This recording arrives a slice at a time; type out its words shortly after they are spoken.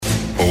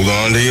Hold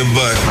on to your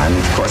butt. I'm,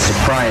 of course,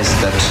 surprised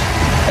that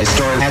a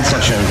story had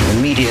such an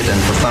immediate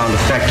and profound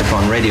effect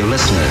upon radio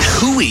listeners.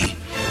 Hooey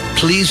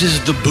pleases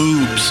the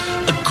boobs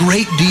a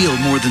great deal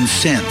more than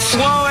sense.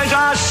 Woe is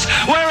us!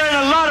 We're in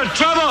a lot of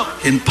trouble!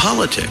 In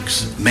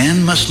politics,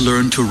 man must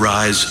learn to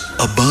rise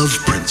above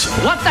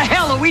principle. What the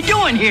hell are we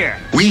doing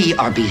here? We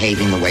are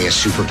behaving the way a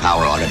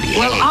superpower ought to behave.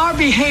 Well, our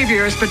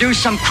behavior has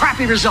produced some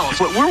crappy results.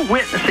 What we're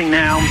witnessing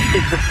now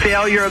is the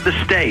failure of the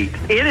state.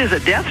 It is a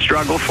death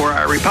struggle for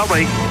our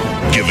republic.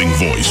 Giving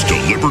voice to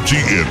liberty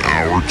in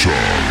our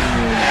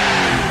time.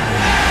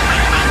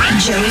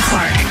 Joey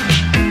Clark.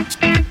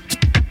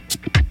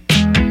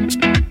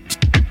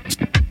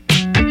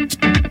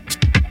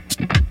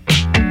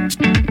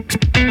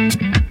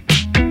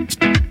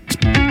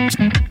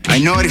 I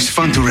know it is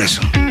fun to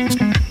wrestle.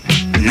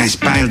 A nice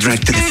pile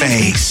drive to the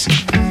face,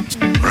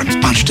 or a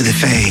punch to the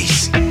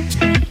face.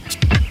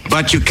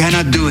 But you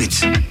cannot do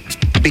it,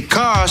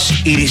 because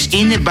it is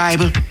in the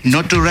Bible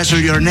not to wrestle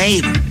your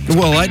neighbor.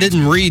 Well, I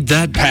didn't read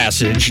that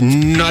passage,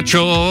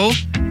 Nacho.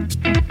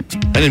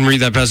 I didn't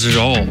read that passage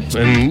at all.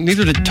 And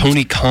neither did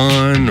Tony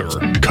Khan or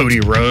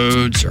Cody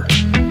Rhodes or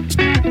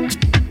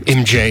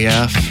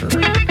MJF or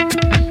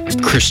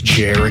Chris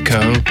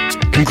Jericho.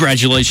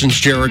 Congratulations,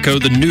 Jericho,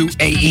 the new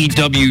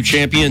AEW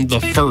champion, the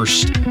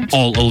first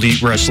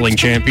all-elite wrestling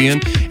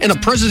champion, and a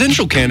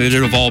presidential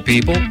candidate of all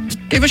people.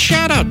 Gave a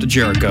shout-out to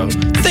Jericho.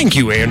 Thank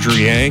you, Andrew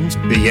Yang.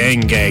 The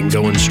Yang Gang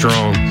going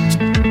strong.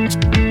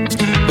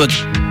 But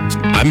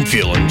I'm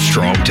feeling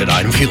strong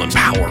tonight. I'm feeling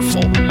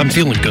powerful. I'm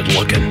feeling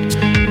good-looking.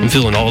 I'm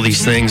feeling all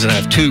these things, and I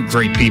have two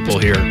great people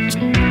here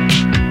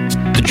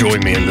to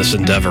join me in this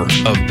endeavor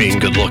of being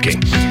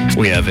good-looking.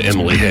 We have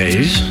Emily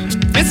Hayes.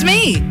 It's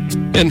me.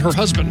 And her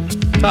husband.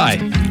 Hi.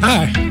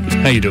 Hi.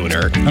 How you doing,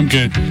 Eric? I'm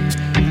good.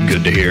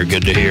 Good to hear,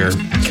 good to hear.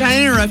 Can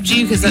I interrupt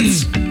you? Because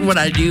that's what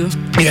I do.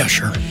 Yeah,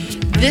 sure.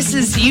 This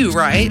is you,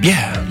 right?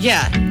 Yeah.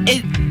 Yeah.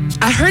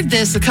 I heard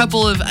this a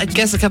couple of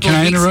weeks ago. Can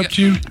I interrupt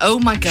you? Oh,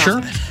 my God.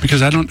 Sure.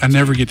 Because I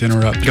never get to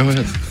interrupt. Go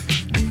ahead.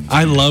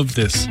 I love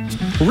this.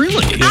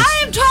 Really? Yes.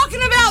 I am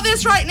talking about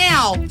this right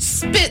now.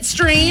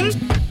 Spitstream.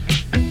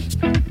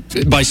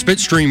 By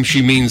spitstream,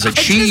 she means that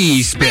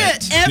she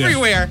spits. Spit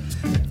everywhere. Yeah.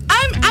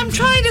 I'm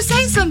trying to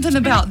say something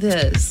about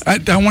this. I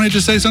wanted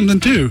to say something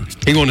too.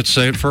 He wanted to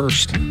say it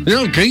first.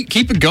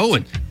 Keep it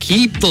going.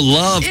 Keep the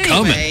love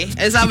coming.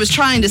 As I was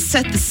trying to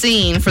set the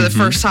scene for the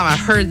first time I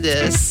heard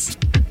this.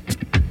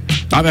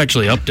 I've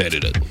actually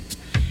updated it.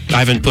 I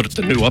haven't put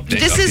the new update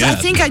This up is, yet.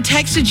 I think I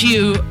texted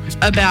you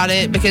about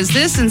it because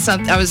this and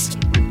something, I was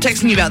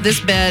texting you about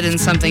this bed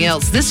and something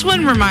else. This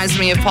one reminds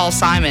me of Paul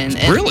Simon.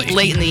 Really?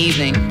 Late in the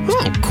evening.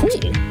 Oh,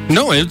 cool.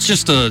 No, it's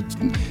just a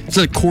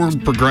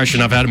chord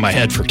progression I've had in my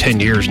head for 10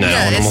 years now.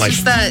 Yeah, and I'm like,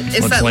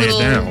 let's lay it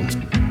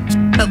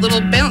down. That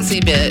little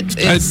bouncy bit.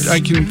 I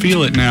can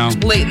feel it now.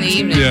 Late in the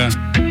evening. Yeah.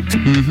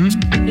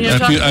 Mm-hmm. You know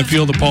I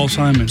feel the Paul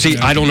Simon. See,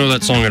 I don't know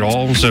that song at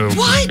all, so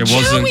what? It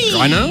wasn't. Joey?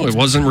 I know it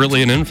wasn't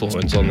really an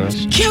influence on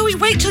this. Joey,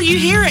 wait till you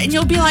hear it, and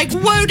you'll be like,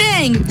 "Whoa,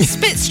 dang,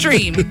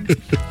 Spitstream."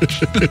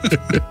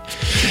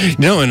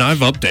 No, and I've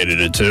updated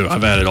it too.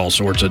 I've added all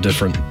sorts of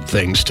different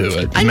things to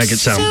it to make it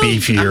sound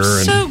beefier.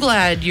 I'm so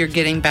glad you're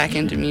getting back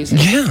into music.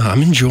 Yeah,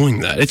 I'm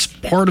enjoying that. It's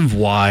part of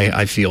why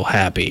I feel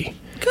happy.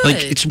 Good.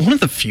 Like, it's one of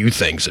the few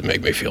things that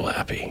make me feel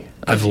happy.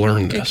 I've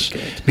learned this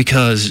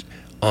because.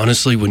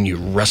 Honestly, when you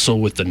wrestle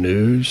with the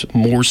news,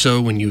 more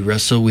so when you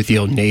wrestle with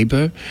your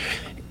neighbor,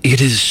 it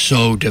is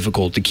so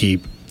difficult to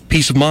keep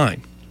peace of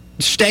mind.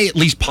 Stay at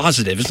least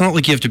positive. It's not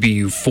like you have to be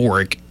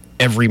euphoric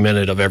every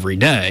minute of every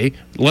day,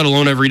 let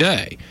alone every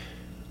day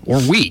or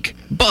week.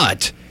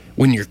 But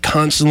when you're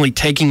constantly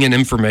taking in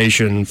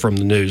information from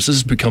the news, this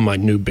has become my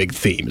new big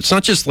theme. It's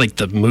not just like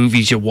the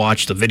movies you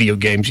watch, the video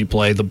games you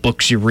play, the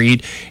books you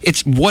read.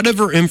 It's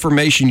whatever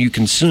information you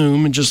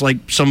consume. And just like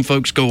some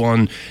folks go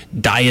on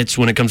diets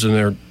when it comes to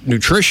their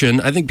nutrition,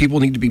 I think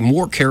people need to be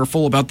more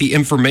careful about the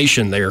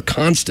information they are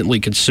constantly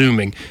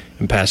consuming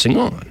and passing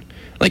on.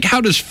 Like,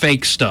 how does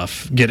fake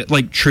stuff get it?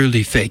 Like,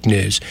 truly fake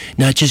news.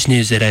 Not just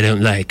news that I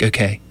don't like,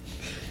 okay?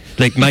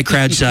 Like, my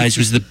crowd size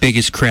was the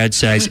biggest crowd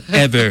size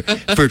ever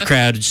for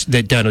crowds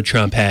that Donald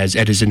Trump has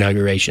at his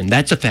inauguration.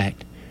 That's a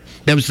fact.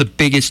 That was the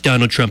biggest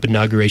Donald Trump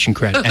inauguration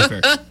crowd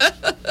ever.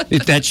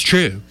 That's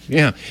true.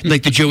 Yeah.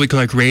 Like, the Joey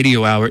Clark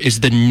Radio Hour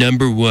is the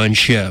 #1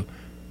 show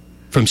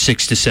from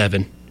 6 to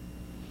 7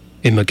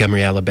 in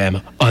Montgomery,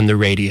 Alabama, on the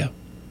radio,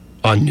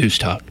 on News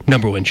Talk.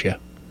 #1 show.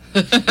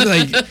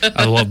 Like,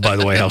 I love, by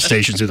the way, how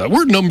stations do that.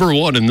 We're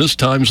 #1 in this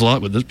time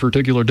slot with this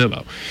particular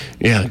demo.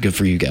 Yeah, good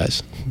for you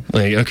guys.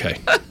 Like, okay.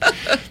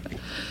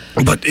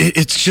 But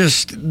it's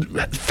just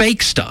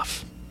fake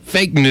stuff.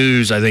 Fake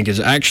news, I think,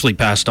 is actually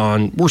passed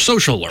on. We're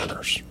social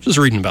learners. Just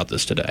reading about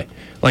this today.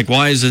 Like,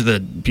 why is it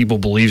that people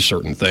believe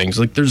certain things?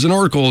 Like, there's an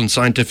article in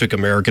Scientific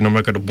American. I'm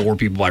not going to bore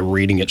people by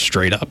reading it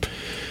straight up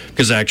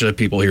because I actually have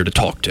people here to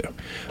talk to.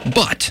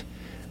 But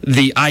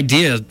the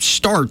idea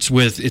starts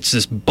with it's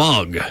this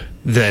bug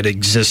that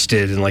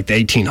existed in like the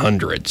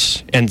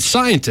 1800s. And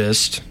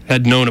scientists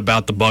had known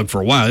about the bug for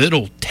a while.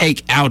 It'll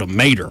take out a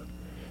mater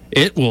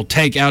It will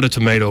take out a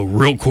tomato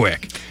real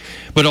quick.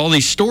 But all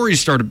these stories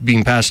started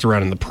being passed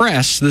around in the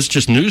press, this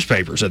just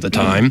newspapers at the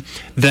time,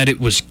 that it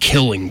was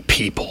killing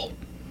people.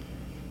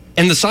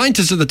 And the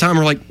scientists at the time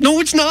were like, no,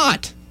 it's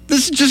not.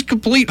 This is just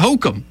complete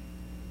hokum.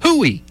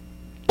 Hooey.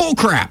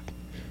 Bullcrap.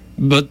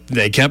 But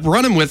they kept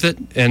running with it,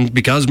 and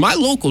because my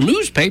local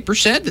newspaper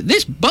said that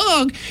this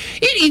bug,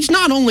 it eats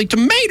not only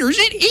tomatoes,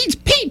 it eats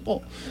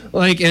people.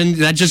 And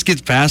that just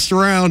gets passed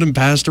around and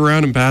passed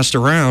around and passed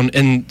around.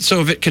 And so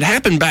if it could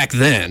happen back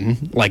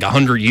then, like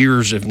 100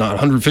 years, if not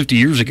 150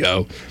 years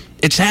ago,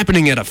 it's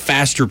happening at a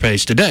faster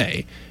pace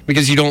today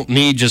because you don't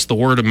need just the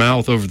word of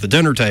mouth over the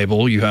dinner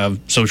table. You have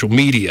social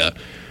media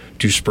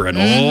to spread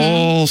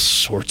all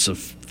sorts of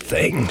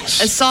things.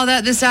 I saw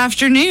that this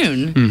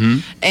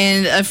afternoon,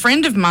 and a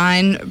friend of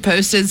mine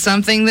posted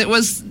something that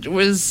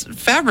was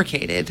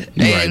fabricated,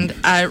 and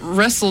I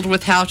wrestled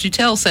with how to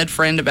tell said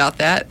friend about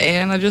that,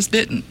 and I just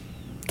didn't.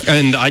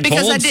 And I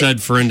told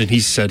said friend, and he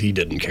said he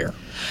didn't care.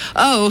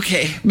 Oh,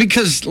 okay.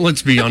 Because,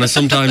 let's be honest,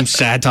 sometimes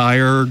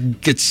satire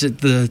gets at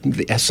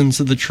the essence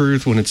of the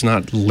truth when it's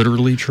not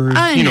literally true.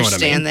 I you know what I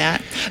mean? understand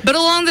that. But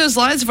along those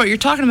lines of what you're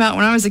talking about,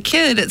 when I was a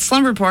kid at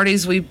slumber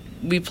parties, we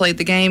played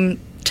the game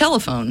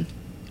telephone.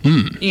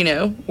 You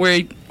know,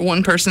 where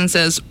one person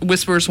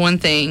whispers one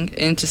thing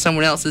into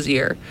someone else's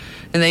ear,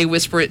 and they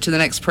whisper it to the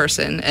next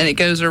person, and it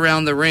goes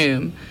around the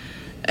room,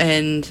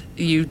 and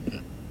you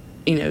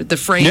know, the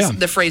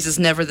phrase is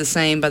never the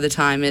same by the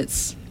time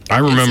it's. I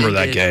remember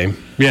that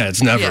game. Yeah,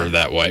 it's never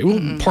that way.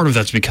 Well, part of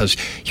that's because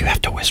you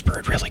have to whisper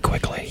it really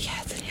quickly.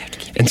 Yeah, then you have to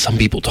keep. And some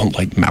people don't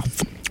like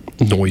mouth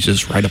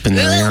noises right up in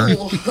their ear.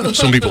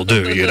 Some people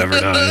do. You never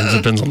know. It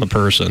depends on the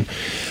person.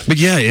 But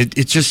yeah, it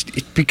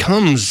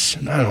becomes,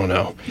 I don't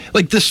know.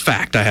 Like this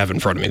fact I have in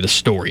front of me, this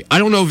story. I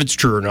don't know if it's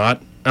true or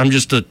not. I'm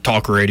just a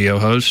talk radio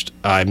host.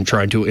 I'm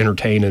trying to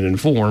entertain and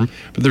inform.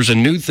 But there's a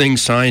new thing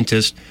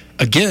scientists,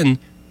 again,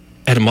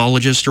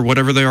 etymologists or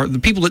whatever they are, the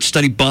people that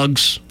study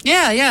bugs.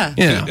 Yeah.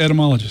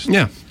 Etymologists.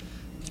 Yeah.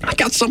 I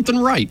got something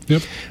right.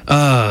 Yep.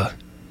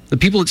 The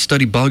people that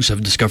study bugs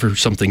have discovered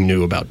something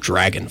new about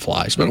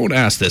dragonflies. But I want to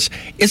ask this.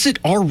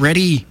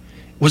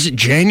 Was it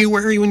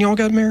January when y'all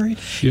got married?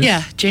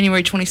 Yeah,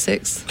 January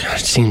 26th. God,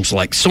 it seems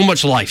like so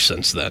much life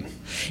since then.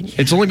 Yeah.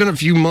 It's only been a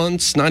few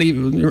months, not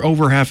even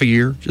over half a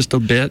year, just a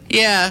bit.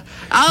 Yeah.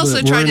 I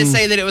also tried to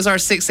say that it was our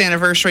 6th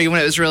anniversary when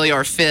it was really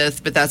our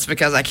 5th, but that's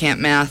because I can't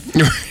math.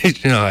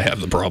 I have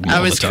the problem all the time. I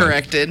was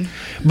corrected.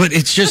 But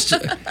it's just,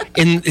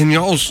 in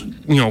y'all's,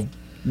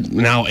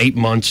 now 8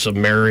 months of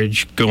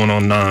marriage going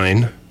on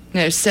 9.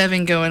 No,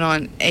 7 going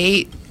on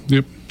 8.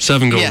 Yep.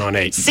 7 going on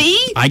 8.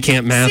 See? I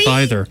can't math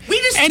either.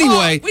 We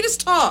just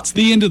talked. It's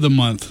the end of the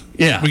month.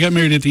 Yeah. We got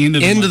married at the end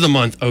of the month. End of the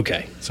month.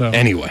 Okay. So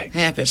anyway.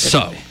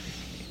 So,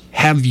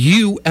 have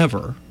you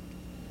ever,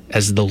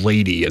 as the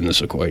lady in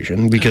this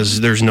equation, because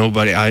there's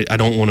nobody, I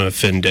don't want to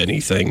offend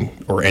anything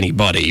or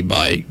anybody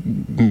by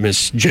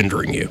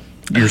misgendering you.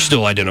 You're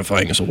still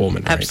identifying as a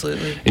woman, right?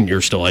 Absolutely. And you're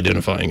still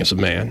identifying as a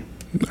man.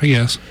 I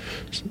guess.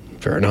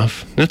 Fair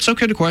enough. It's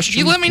okay to question.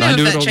 You let me know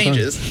if that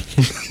changes.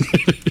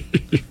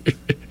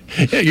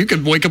 Yeah, you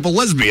could wake up a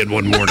lesbian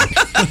one morning.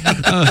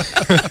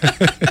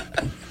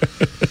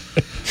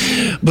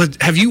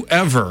 But have you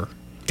ever,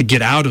 to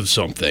get out of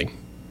something,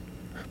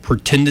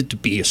 pretended to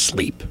be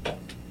asleep?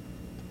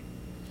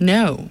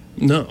 No.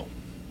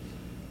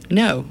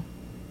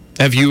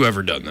 Have you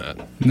ever done that?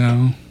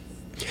 No.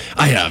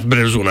 I have, but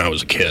it was when I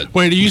was a kid.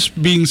 Wait,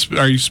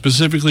 are you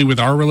specifically with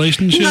our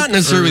relationship? Not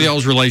necessarily with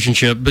y'all's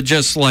relationship, but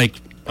just like,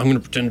 I'm going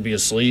to pretend to be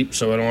asleep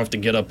so I don't have to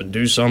get up and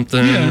do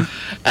something. Yeah.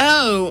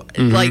 Oh,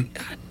 like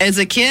as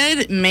a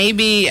kid,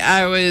 maybe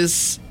I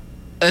was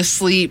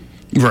asleep.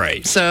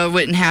 Right. So I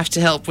wouldn't have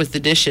to help with the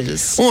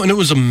dishes. Well, and it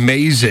was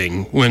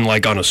amazing when,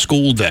 like, on a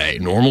school day,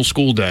 normal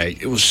school day,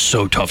 it was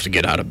so tough to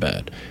get out of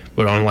bed.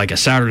 But on, like, a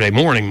Saturday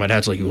morning, my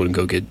dad's like, you want to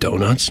go get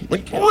donuts?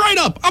 Like, right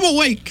up. I'm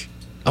awake.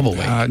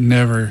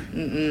 Never.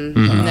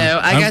 No,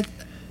 I got...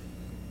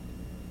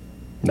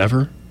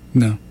 Never?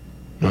 No.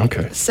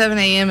 Okay. 7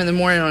 a.m. in the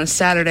morning on a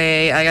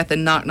Saturday, I got the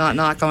knock, knock,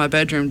 knock on my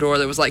bedroom door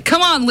that was like,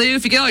 come on, Lou,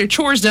 if you get all your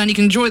chores done, you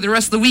can enjoy the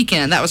rest of the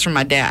weekend. That was from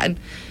my dad.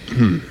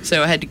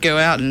 So I had to go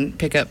out and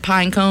pick up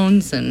pine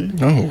cones and...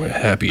 Oh,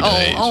 happy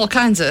days. All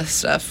kinds of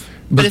stuff.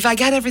 But if I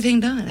got everything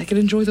done, I could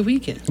enjoy the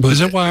weekend. But is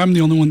that why I'm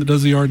the only one that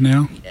does the yard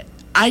now?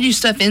 I do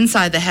stuff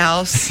inside the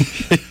house.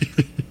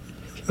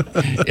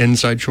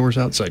 Inside chores,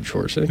 outside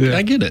chores. Yeah.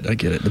 I get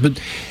it. But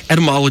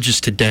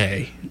etymologists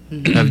today, I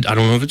don't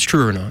know if it's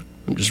true or not.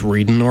 I'm just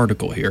reading an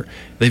article here.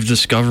 They've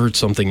discovered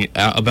something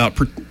about,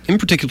 in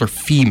particular,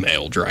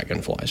 female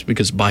dragonflies,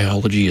 because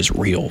biology is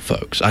real,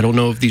 folks. I don't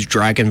know if these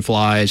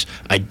dragonflies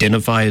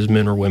identify as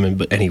men or women,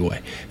 but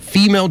anyway,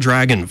 female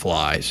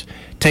dragonflies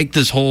take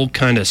this whole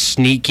kind of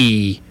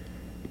sneaky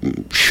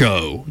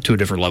show to a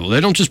different level.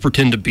 They don't just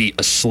pretend to be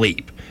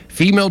asleep.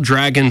 Female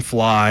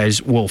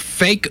dragonflies will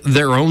fake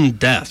their own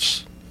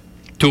deaths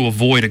to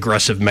avoid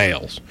aggressive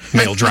male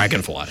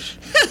dragonflies.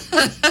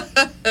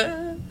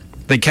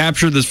 They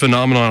captured this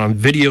phenomenon on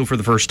video for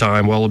the first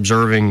time while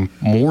observing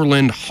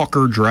moorland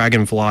hawker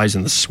dragonflies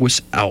in the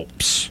Swiss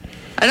Alps.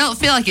 I don't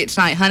feel like it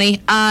tonight,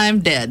 honey. I'm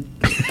dead.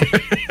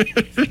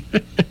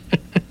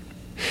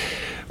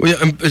 Well,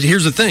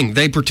 here's the thing.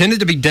 They pretended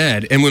to be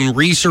dead, and when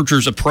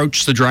researchers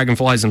approached the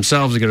dragonflies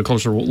themselves to get a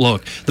closer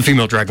look, the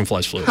female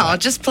dragonflies flew away. Oh,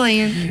 just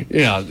playing.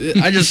 Yeah,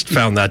 I just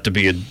found that to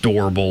be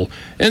adorable.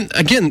 And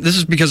again, this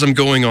is because I'm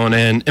going on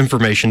an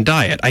information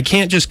diet. I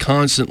can't just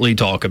constantly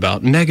talk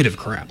about negative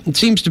crap. It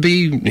seems to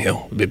be,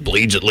 it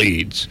bleeds, it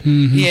leads.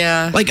 Mm-hmm.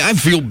 Yeah. Like, I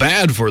feel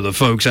bad for the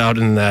folks out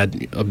in that,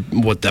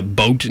 that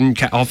boat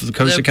off the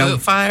coast of California.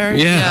 Boat fire?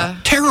 Yeah.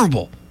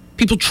 Terrible.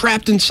 People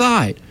trapped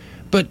inside.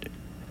 But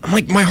I'm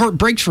like, my heart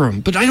breaks for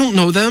them, but I don't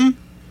know them.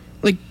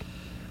 Like,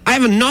 I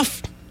have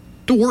enough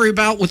to worry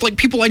about with, like,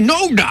 people I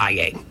know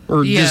dying.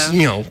 Or just,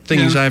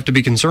 things I have to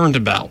be concerned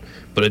about.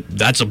 But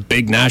that's a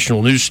big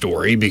national news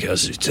story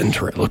because it's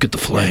interesting. Look at the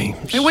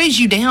flames. It weighs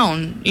you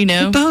down, It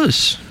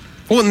does.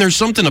 Well, and there's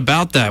something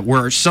about that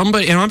where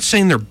somebody, and I'm not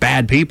saying they're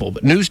bad people,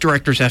 but news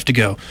directors have to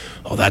go,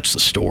 oh, that's the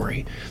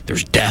story.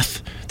 There's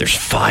death. There's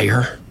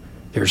fire.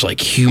 There's,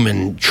 like,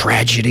 human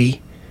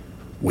tragedy.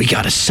 We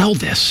got to sell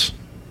this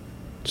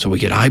so we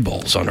get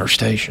eyeballs on our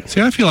station. See,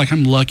 I feel like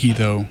I'm lucky,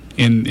 though,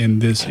 in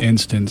this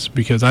instance,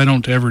 because I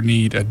don't ever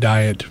need a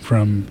diet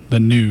from the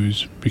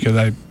news because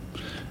I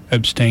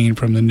abstain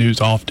from the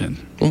news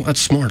often. Well, that's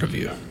smart of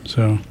you.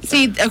 So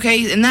see,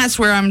 okay, and that's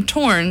where I'm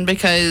torn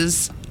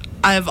because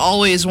I've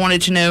always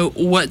wanted to know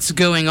what's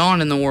going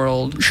on in the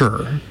world.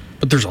 Sure,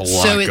 but there's a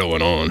lot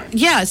going on.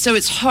 Yeah, so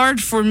it's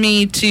hard for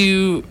me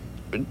to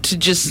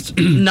just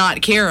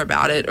not care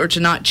about it or to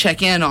not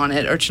check in on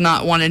it or to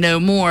not want to know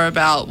more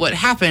about what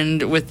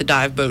happened with the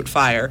dive boat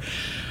fire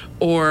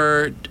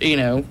or,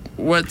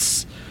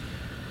 there's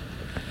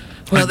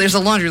a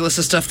laundry list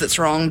of stuff that's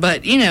wrong,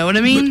 but you know what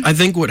I mean? But I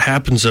think what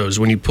happens, though, is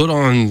when you put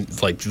on,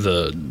 like,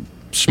 the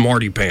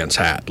smarty pants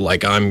hat,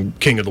 like I'm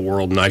king of the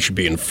world and I should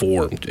be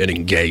informed and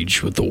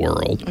engaged with the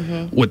world,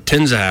 what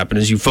tends to happen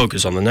is you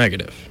focus on the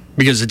negative.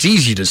 Because it's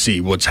easy to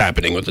see what's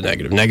happening with the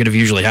negative. Negative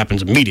usually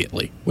happens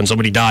immediately. When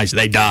somebody dies,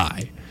 they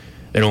die.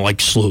 They don't, like,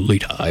 slowly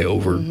die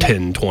over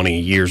 10, 20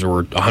 years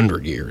or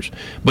 100 years.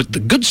 But the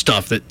good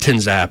stuff that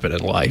tends to happen in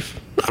life,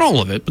 not all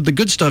of it, but the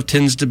good stuff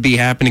tends to be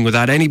happening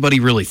without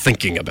anybody really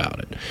thinking about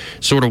it.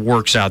 Sort of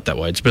works out that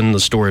way. It's been the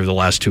story of the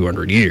last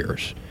 200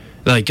 years.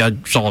 Like, I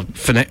saw a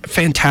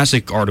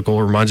fantastic article.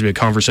 It reminds me of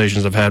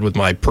conversations I've had with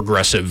my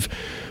progressive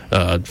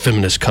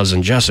feminist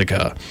cousin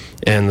Jessica,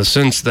 in the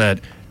sense that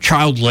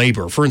child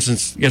labor, for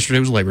instance, yesterday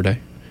was Labor Day.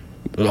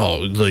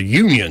 Oh, the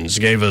unions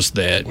gave us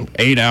that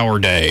 8-hour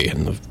day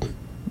and the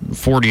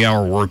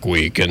 40-hour work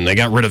week, and they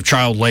got rid of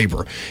child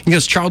labor.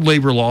 Because child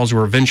labor laws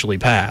were eventually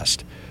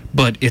passed,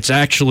 but it's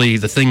actually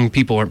the thing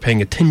people aren't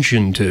paying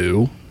attention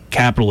to,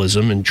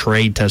 capitalism and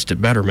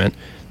trade-tested betterment,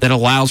 that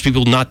allows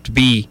people not to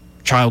be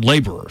child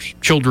laborers,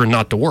 children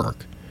not to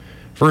work.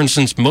 For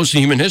instance, most of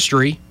human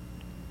history,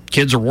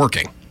 kids are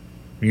working.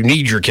 You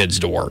need your kids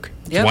to work.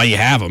 That's why you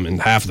have them,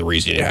 and half the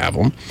reason you have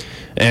them.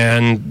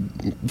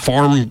 And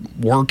farm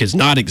work is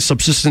not,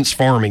 subsistence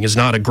farming is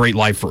not a great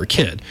life for a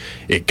kid.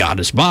 It got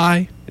us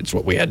by. It's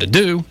what we had to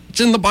do.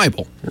 It's in the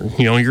Bible.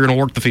 You're going to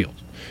work the fields.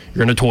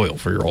 You're going to toil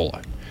for your whole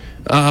life.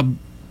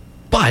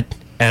 But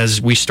as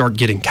we start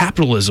getting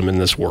capitalism in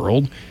this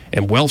world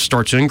and wealth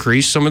starts to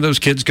increase, some of those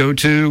kids go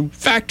to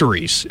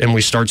factories, and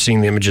we start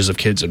seeing the images of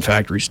kids in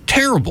factories.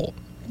 Terrible.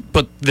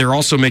 But they're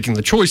also making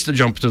the choice to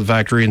jump to the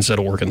factory instead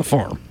of working the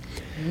farm.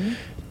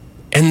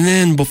 And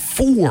then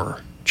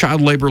before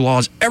child labor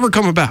laws ever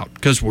come about,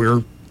 because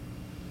we're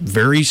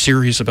very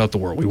serious about the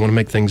world, we want to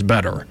make things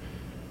better.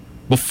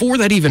 Before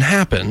that even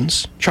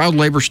happens, child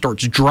labor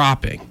starts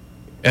dropping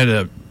at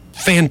a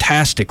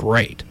fantastic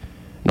rate.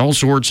 And all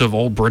sorts of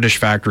old British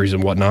factories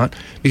and whatnot,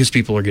 because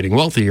people are getting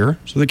wealthier,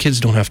 so the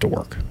kids don't have to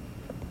work.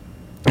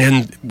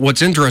 And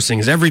what's interesting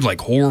is every,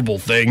 like, horrible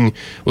thing,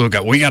 we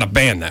got to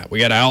ban that. We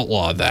got to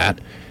outlaw that.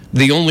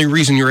 The only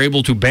reason you're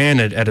able to ban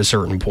it at a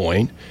certain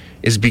point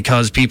is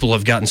because people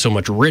have gotten so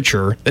much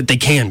richer that they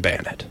can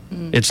ban it.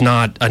 It's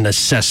not a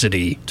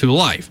necessity to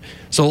life.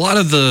 So a lot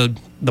of the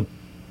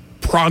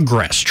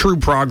progress, true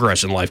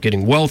progress in life,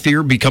 getting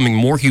wealthier, becoming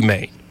more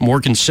humane,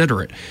 more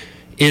considerate,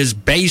 is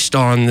based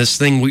on this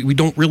thing we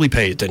don't really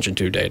pay attention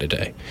to day to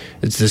day.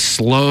 It's this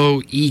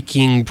slow,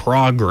 eking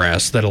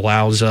progress that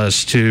allows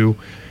us to,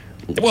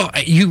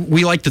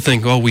 we like to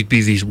think, we'd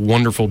be these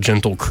wonderful,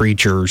 gentle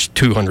creatures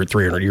 200,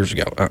 300 years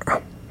ago.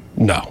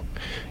 No.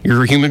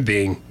 You're a human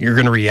being. You're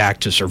going to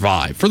react to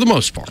survive, for the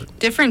most part.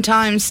 Different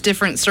times,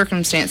 different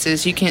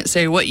circumstances. You can't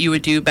say what you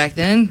would do back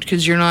then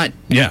because you're not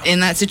in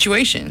that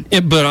situation. Yeah,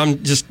 but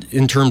I'm just,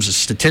 in terms of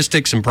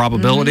statistics and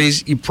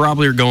probabilities, you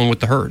probably are going with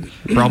the herd.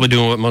 You're probably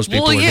doing what most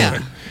people are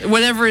doing.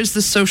 Whatever is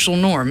the social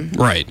norm.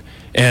 Right.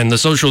 And the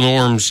social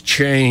norms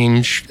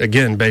change,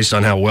 again, based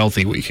on how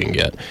wealthy we can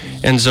get.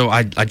 And so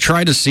I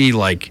try to see,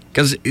 like,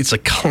 because it's a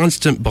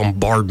constant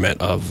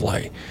bombardment of,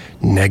 like,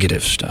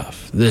 negative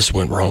stuff. This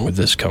went wrong with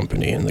this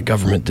company, and the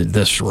government did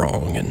this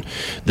wrong, and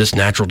this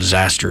natural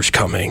disaster is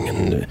coming.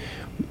 And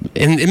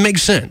And it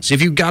makes sense.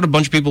 If you've got a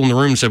bunch of people in the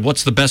room and said,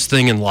 what's the best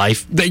thing in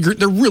life? They're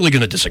really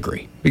going to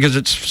disagree because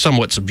it's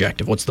somewhat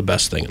subjective. What's the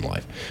best thing in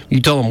life? You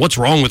tell them, what's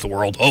wrong with the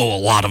world? Oh, a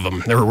lot of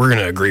them. We're going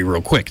to agree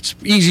real quick. It's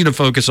easy to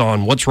focus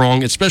on what's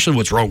wrong, especially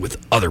what's wrong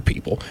with other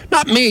people.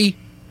 Not me.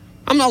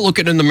 I'm not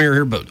looking in the mirror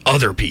here, but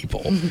other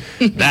people.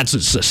 That's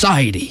a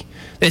society.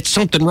 It's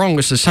something wrong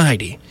with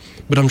society.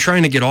 But I'm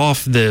trying to get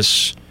off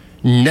this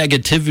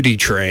negativity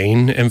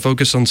train and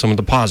focus on some of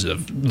the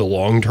positive, the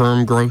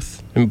long-term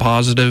growth and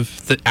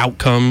positive the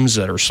outcomes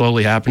that are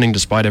slowly happening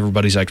despite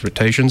everybody's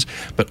expectations,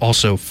 but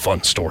also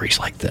fun stories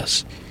like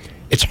this.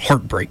 It's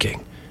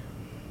heartbreaking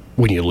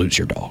when you lose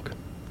your dog. It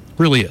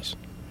really is.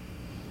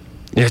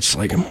 It's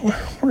like,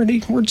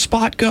 where'd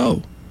Spot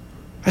go?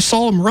 I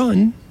saw him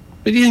run,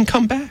 but he didn't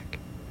come back.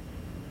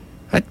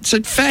 I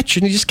said fetch,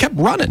 and he just kept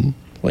running.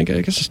 Like,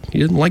 I guess he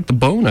didn't like the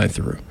bone I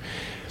threw.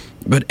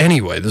 But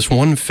anyway, this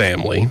one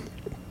family,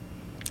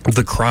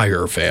 the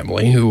Cryer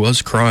family, who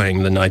was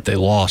crying the night they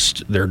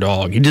lost their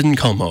dog, he didn't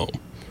come home.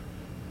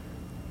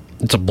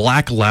 It's a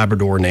black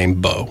Labrador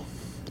named Bo.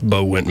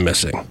 Bo went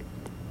missing.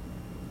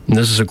 And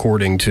this is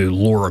according to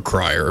Laura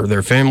Cryer.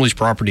 Their family's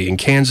property in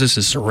Kansas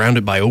is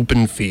surrounded by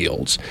open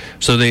fields,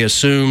 so they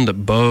assume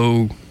that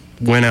Bo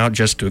went out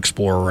just to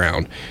explore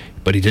around.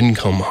 But he didn't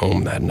come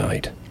home that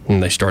night,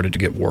 and they started to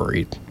get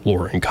worried.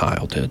 Laura and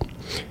Kyle did.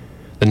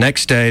 The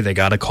next day, they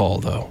got a call,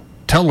 though,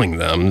 telling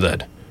them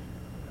that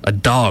a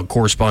dog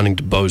corresponding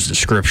to Bo's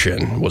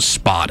description was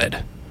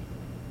spotted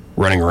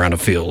running around a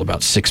field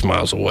about 6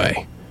 miles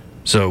away.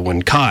 So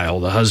when Kyle,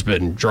 the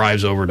husband,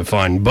 drives over to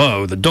find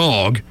Bo, the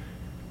dog,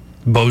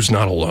 Bo's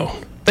not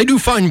alone. They do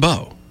find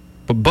Bo,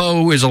 but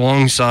Bo is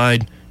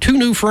alongside two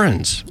new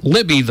friends.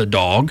 Libby, the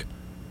dog,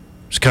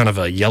 who's kind of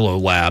a yellow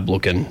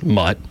lab-looking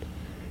mutt,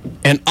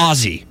 and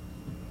Ozzy,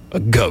 a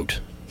goat.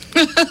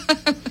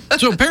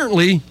 So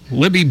apparently,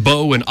 Libby,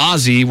 Bo, and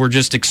Ozzy were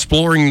just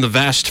exploring the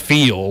vast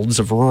fields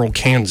of rural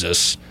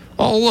Kansas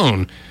all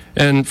alone.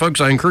 And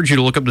folks, I encourage you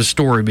to look up the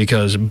story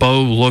because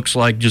Bo looks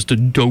like just a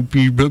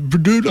dopey,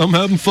 dude, I'm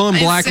having fun,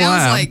 black lab. It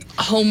sounds like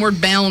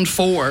Homeward Bound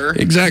 4.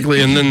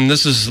 Exactly. And then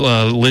this is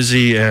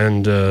Lizzie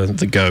and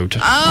the goat,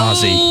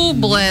 Ozzy. Oh,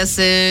 bless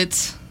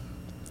it.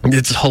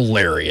 It's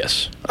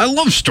hilarious. I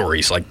love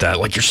stories like that.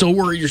 Like, you're so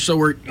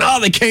worried. No,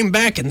 they came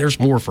back and there's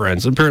more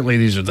friends. Apparently,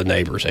 these are the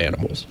neighbors'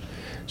 animals.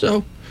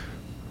 So,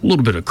 a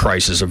little bit of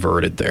crisis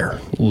averted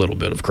there.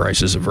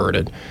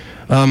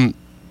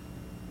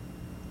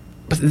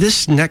 But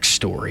this next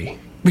story,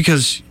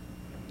 because,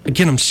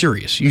 again, I'm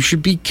serious. You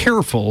should be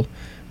careful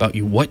about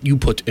what you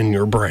put in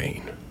your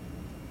brain.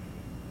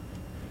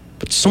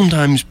 But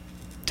sometimes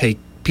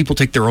people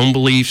take their own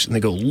beliefs and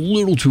they go a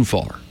little too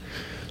far.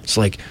 It's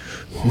like,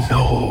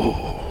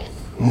 no,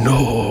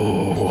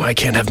 I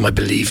can't have my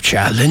belief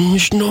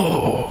challenged,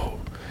 no.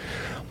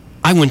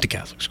 I went to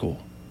Catholic school,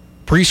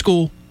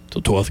 preschool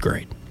till 12th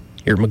grade,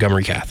 here at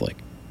Montgomery Catholic.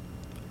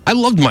 I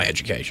loved my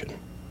education.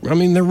 I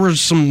mean, there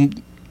was some,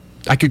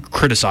 I could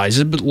criticize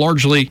it, but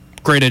largely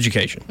great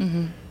education.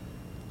 Mm-hmm.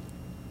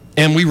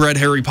 And we read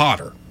Harry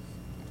Potter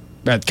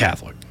at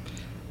Catholic.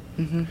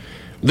 Mm-hmm.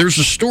 There's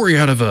a story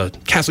out of a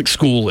Catholic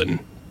school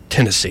in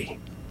Tennessee.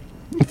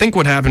 I think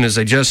what happened is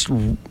they just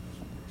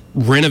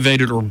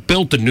renovated or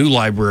built a new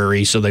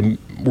library, so they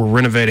were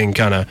renovating,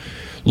 kind of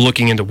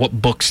looking into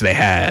what books they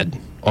had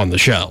on the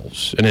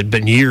shelves. And it had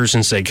been years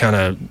since they kind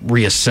of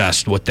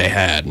reassessed what they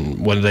had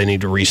and whether they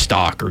need to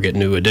restock or get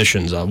new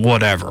editions of,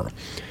 whatever.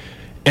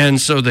 And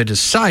so they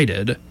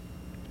decided,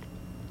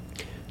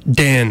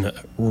 Dan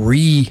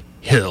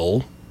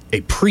Rehill,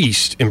 a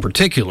priest in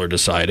particular,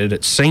 decided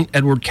at St.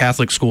 Edward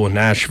Catholic School in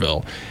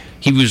Nashville,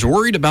 he was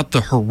worried about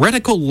the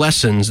heretical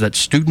lessons that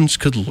students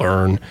could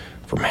learn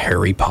from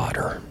Harry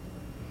Potter.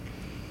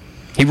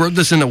 He wrote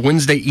this in a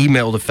Wednesday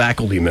email to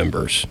faculty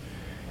members.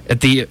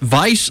 At the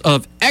advice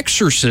of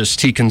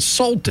exorcists he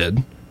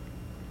consulted,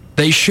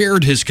 they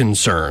shared his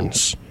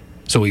concerns.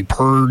 So he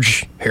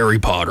purged Harry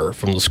Potter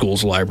from the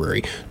school's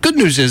library. Good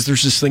news is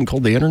there's this thing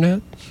called the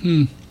internet.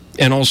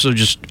 And also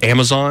just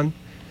Amazon.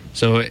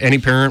 So any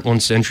parent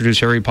wants to introduce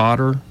Harry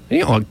Potter,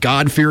 a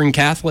God-fearing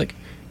Catholic,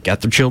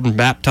 got their children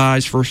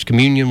baptized, First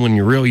Communion when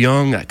you're real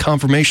young. That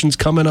confirmation's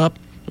coming up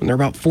when they're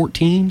about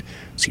 14.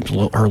 Seems a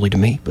little early to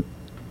me, but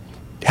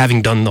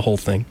having done the whole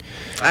thing.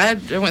 I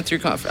went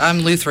through, I'm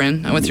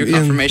Lutheran. I went through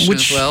confirmation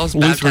as well.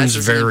 Lutheran's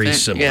very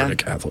similar to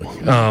Catholic.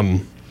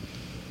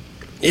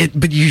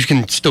 But you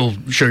can still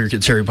show your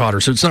kids Harry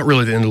Potter, so it's not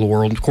really the end of the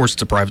world. Of course,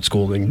 it's a private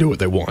school. They can do what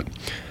they want.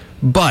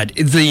 But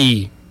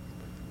the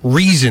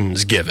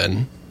reasons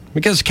given,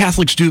 because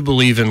Catholics do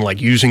believe in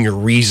using your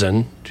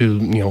reason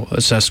to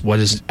assess what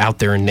is out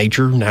there in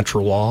nature,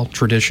 natural law,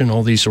 tradition,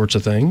 all these sorts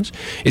of things.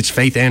 It's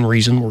faith and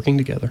reason working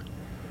together.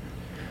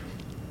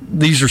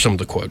 These are some of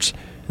the quotes.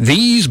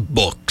 These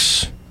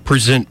books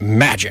present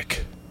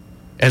magic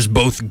as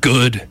both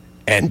good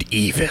and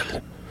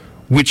evil,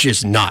 which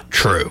is not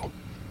true,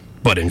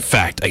 but in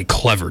fact a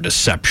clever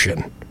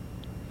deception.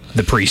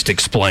 The priest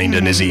explained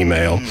in his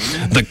email.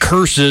 The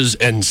curses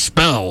and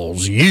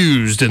spells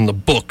used in the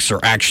books are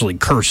actually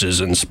curses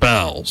and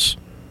spells.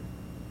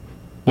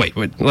 Wait,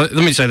 let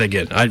me say that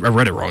again. I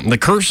read it wrong. The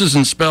curses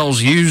and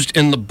spells used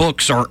in the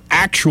books are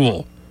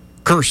actual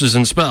curses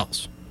and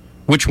spells,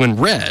 which when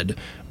read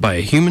by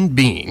a human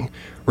being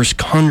risk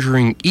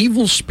conjuring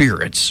evil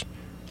spirits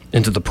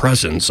into the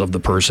presence of the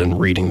person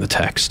reading the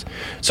text.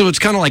 So it's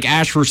kind of like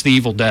Ash vs. the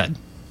Evil Dead.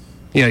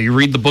 Yeah, you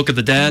read the Book of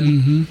the Dead,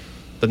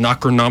 the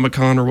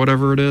Necronomicon or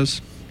whatever it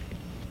is.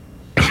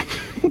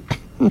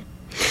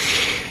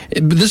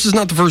 But this is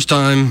not the first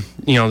time,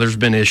 there's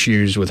been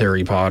issues with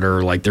Harry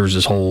Potter. Like, there's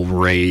this whole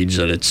rage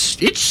that it's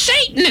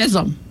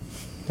Satanism.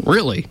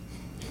 Really?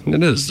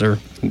 It is.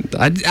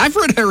 I've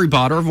read Harry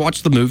Potter. I've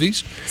watched the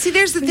movies. See,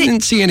 there's the thing. I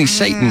didn't see any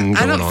Satan going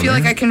on. I don't feel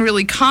like I can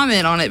really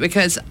comment on it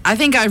because I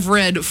think I've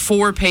read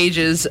 4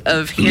 pages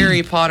of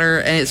Harry Potter,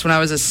 and it's when I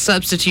was a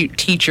substitute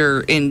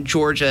teacher in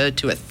Georgia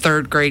to a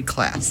 3rd grade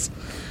class.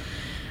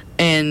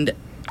 And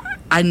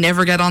I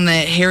never got on the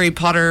Harry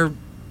Potter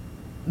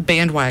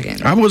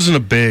bandwagon. I wasn't a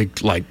big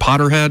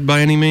Potterhead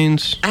by any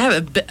means. I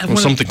have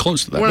something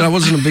close to that, but I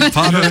wasn't a big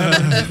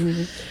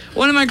Potterhead.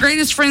 One of my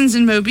greatest friends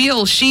in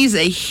Mobile, she's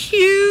a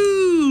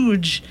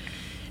huge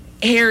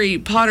Harry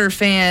Potter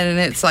fan, and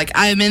it's like,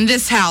 I'm in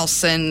this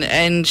house,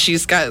 and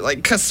she's got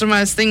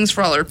customized things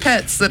for all her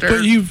pets that are.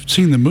 But you've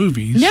seen the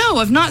movies. No,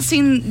 I've not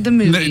seen the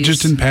movies. No,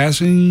 just in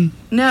passing.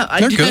 No,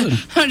 they're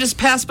good. I just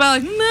pass by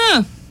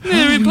nah.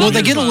 Well,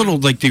 they get a little,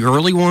 the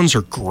early ones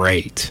are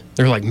great.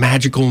 They're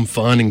magical and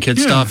fun and kid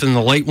stuff, and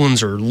the late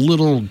ones are a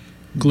little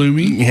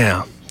gloomy.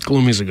 Yeah,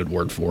 gloomy is a good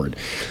word for it.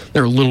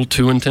 They're a little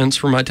too intense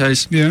for my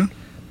taste. Yeah.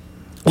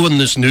 Well, in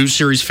this new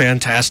series,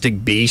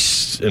 Fantastic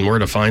Beasts and Where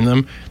to Find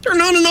Them, there are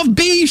not enough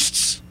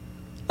beasts.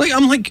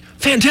 I'm like,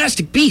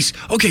 Fantastic Beasts.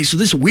 Okay, so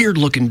this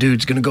weird-looking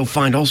dude's going to go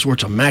find all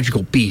sorts of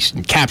magical beasts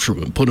and capture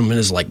them and put them in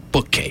his,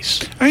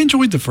 bookcase. I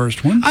enjoyed the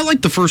first one. I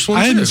like the first one,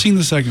 I too. haven't seen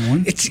the second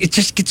one. It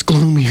just gets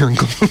gloomier and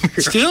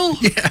gloomier. Still?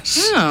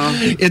 Yes. Oh.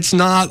 It's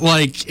not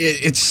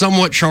it's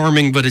somewhat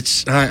charming,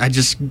 but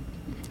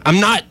I'm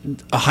not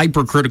a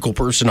hypercritical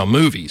person on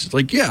movies.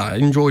 I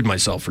enjoyed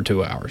myself for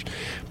 2 hours.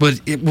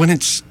 But when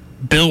it's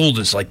billed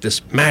as this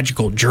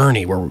magical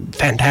journey where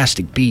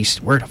Fantastic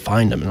Beasts, where to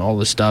find them and all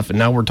this stuff, and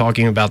now we're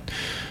talking about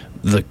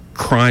the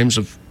crimes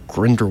of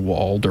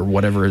Grindelwald or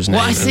whatever his name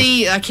is.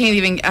 Well,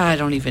 I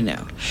don't even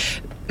know.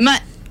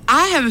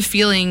 I have a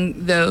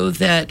feeling, though,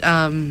 that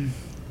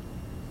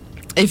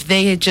if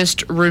they had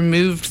just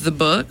removed the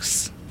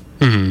books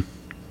and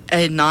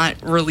not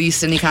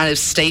released any kind of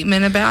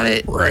statement about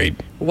it. Right.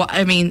 Well,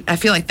 I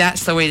feel like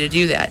that's the way to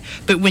do that.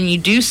 But when you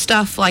do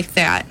stuff like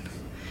that,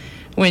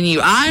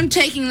 I'm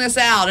taking this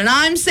out and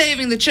I'm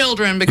saving the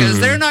children because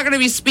they're not going to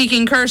be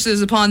speaking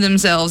curses upon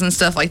themselves and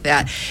stuff like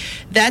that.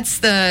 That's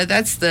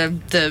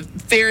the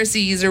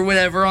Pharisees or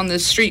whatever on the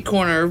street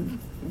corner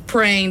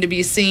praying to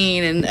be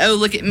seen and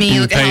look at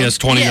me. Pay us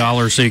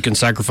 $20 so you can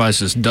sacrifice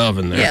this dove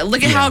in there. Yeah,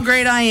 look at how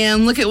great I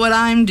am. Look at what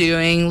I'm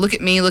doing. Look at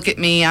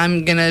me.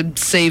 I'm gonna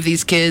save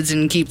these kids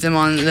and keep them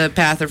on the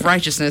path of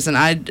righteousness. And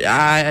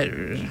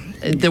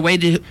the way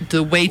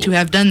to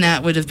have done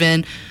that would have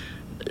been,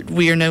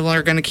 we are no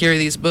longer going to carry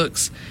these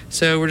books,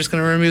 so we're just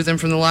going to remove them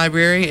from the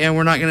library, and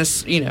we're not going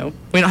to,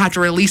 we don't have to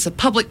release a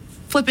public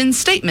flipping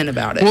statement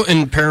about it. Well,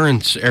 and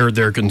parents aired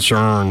their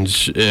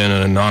concerns in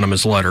an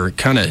anonymous letter.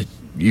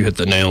 You hit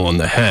the nail on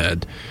the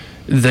head.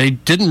 They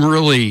didn't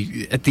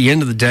really, at the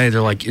end of the day,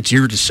 they're like, it's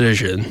your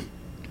decision,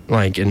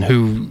 and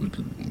who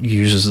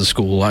uses the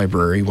school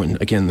library when,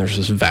 again, there's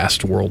this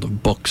vast world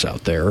of books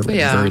out there at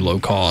very low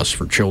cost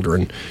for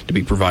children to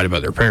be provided by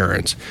their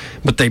parents.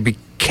 But they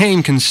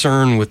became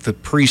concerned with the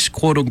priest's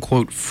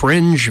quote-unquote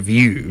fringe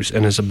views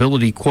and his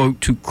ability,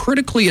 quote, to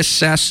critically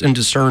assess and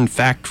discern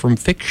fact from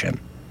fiction.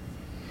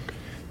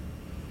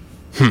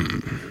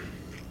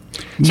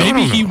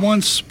 Maybe he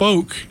once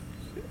spoke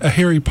a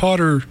Harry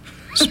Potter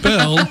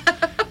spell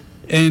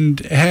and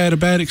had a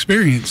bad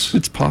experience.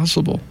 It's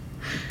possible.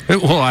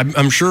 Well,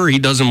 I'm sure he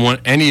doesn't want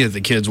any of the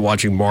kids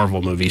watching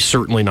Marvel movies,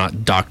 certainly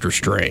not Doctor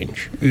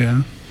Strange.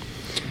 Yeah.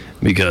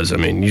 Because,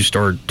 you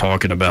start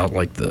talking about,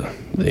 the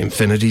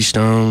Infinity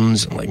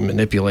Stones and,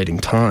 manipulating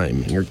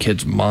time, and your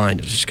kid's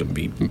mind is just going to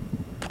be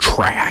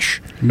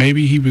trash.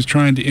 Maybe he was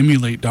trying to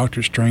emulate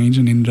Doctor Strange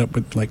and ended up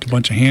with, a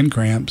bunch of hand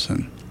cramps.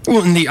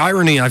 Well, and the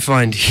irony I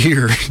find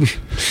here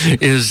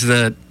is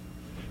that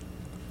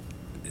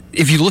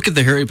if you look at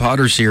the Harry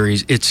Potter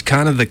series, it's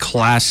kind of the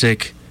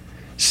classic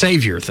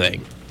savior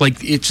thing.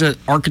 It's an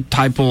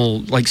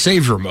archetypal,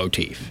 savior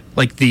motif.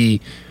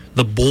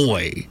 The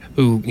boy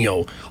who,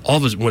 all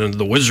of his, when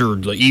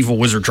the evil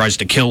wizard tries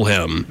to kill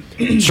him,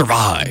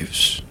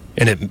 survives.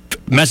 And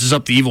it messes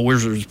up the evil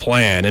wizard's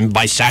plan. And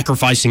by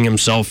sacrificing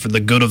himself for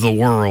the good of the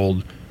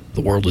world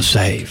is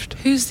saved.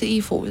 Who's the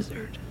evil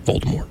wizard?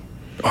 Voldemort.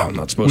 Oh, I'm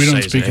not supposed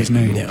to say his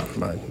name. We don't speak his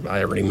name. Yeah,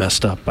 I already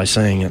messed up by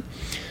saying it.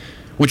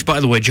 Which,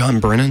 by the way, John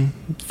Brennan,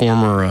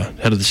 former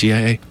head of the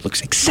CIA,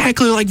 looks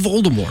exactly like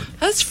Voldemort.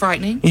 That's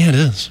frightening. Yeah, it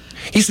is.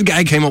 He's the guy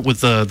who came up with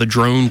the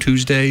Drone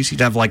Tuesdays. He'd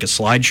have a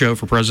slideshow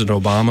for President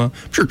Obama.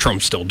 I'm sure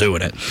Trump's still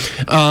doing it.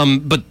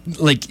 But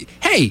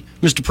hey,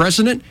 Mr.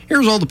 President,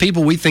 here's all the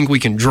people we think we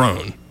can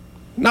drone.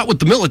 Not with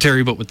the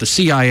military, but with the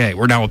CIA.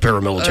 We're now a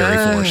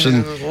paramilitary force.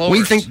 And Lord.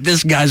 we think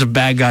this guy's a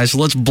bad guy, so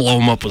let's blow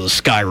him up with a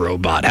sky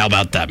robot. How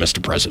about that,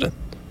 Mr. President?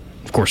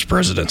 Of course, the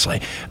president's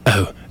like,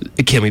 oh,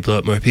 can we blow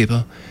up more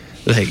people?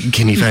 Like,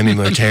 can you find me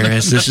more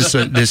terrorists?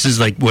 This is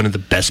like one of the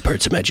best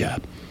parts of my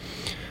job.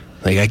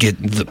 Like, I get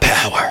the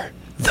power.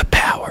 The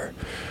power.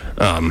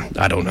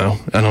 I don't know.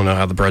 I don't know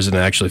how the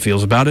president actually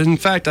feels about it. In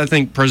fact, I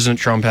think President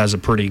Trump has a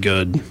pretty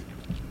good...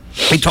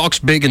 He talks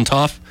big and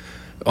tough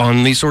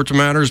on these sorts of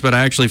matters, but I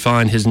actually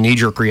find his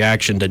knee-jerk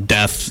reaction to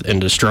death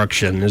and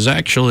destruction is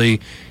actually...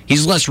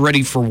 He's less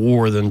ready for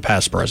war than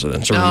past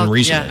presidents or even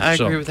recently. Yeah, I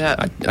agree with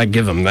that. I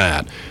give him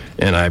that,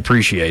 and I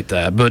appreciate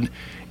that. But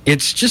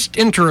it's just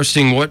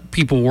interesting what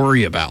people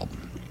worry about,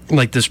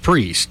 like this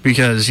priest,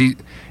 because he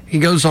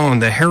goes on,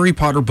 the Harry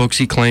Potter books,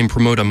 he claimed,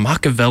 promote a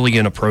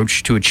Machiavellian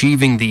approach to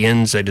achieving the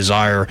ends they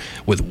desire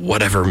with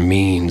whatever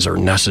means are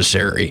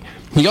necessary.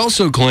 He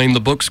also claimed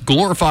the books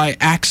glorify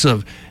acts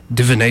of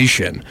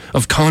divination,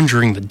 of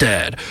conjuring the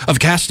dead, of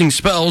casting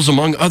spells,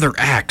 among other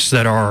acts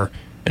that are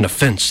an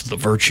offense to the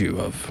virtue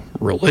of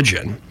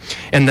religion,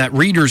 and that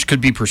readers could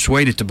be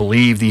persuaded to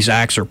believe these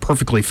acts are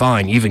perfectly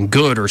fine, even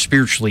good or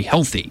spiritually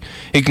healthy.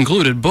 He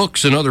concluded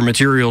books and other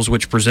materials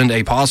which present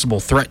a possible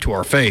threat to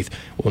our faith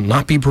will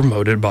not be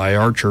promoted by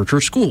our church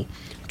or school.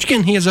 Which,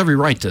 again, he has every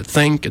right to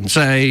think and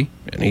say,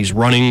 and he's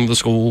running the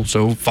school,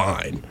 so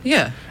fine.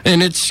 Yeah.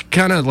 And it's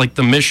kind of like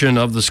the mission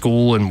of the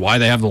school and why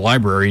they have the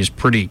library is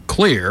pretty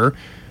clear.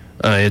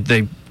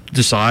 They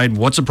decide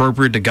what's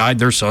appropriate to guide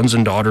their sons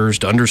and daughters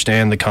to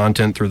understand the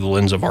content through the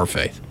lens of our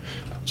faith.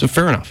 So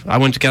fair enough. I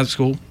went to Catholic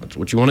school. That's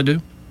what you want to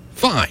do?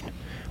 Fine.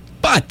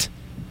 But,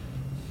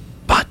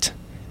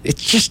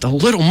 it's just a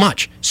little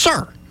much.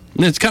 Sir,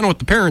 and it's kind of what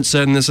the parents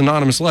said in this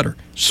anonymous letter.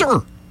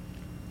 Sir,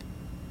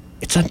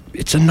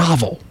 it's a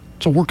novel.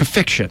 It's a work of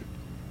fiction.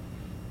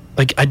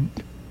 Like,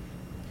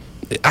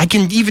 I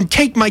can even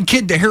take my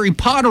kid to Harry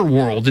Potter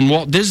World in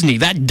Walt Disney,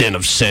 that den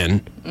of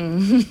sin.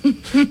 and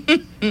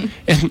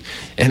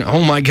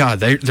oh my God,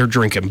 they're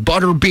drinking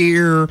butter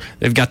beer.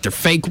 They've got their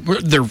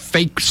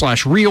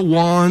fake/real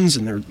wands,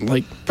 and they're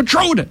like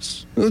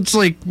Patronus. It's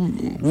like,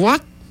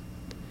 what?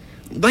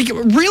 Like,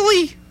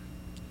 really?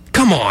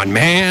 Come on,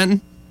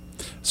 man.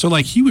 So,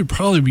 like, he would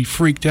probably be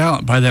freaked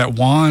out by that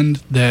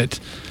wand that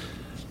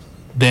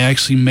they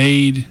actually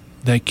made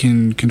that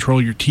can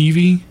control your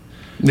TV.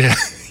 Yeah.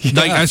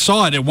 Like, I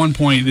saw it at one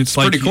point. It's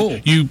like pretty cool.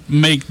 You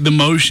make the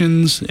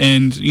motions,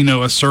 and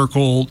a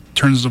circle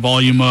turns the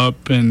volume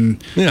up,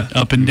 and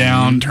up and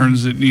down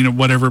turns it.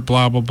 Whatever,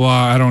 blah blah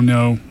blah. I don't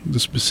know the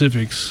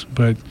specifics,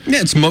 but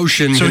it's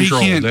motion so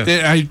control. He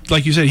can't.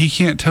 Like you said, he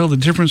can't tell the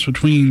difference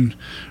between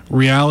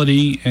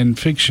reality and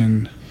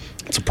fiction.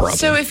 It's a problem.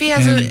 So if he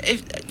has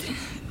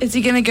is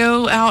he going to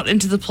go out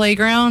into the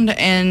playground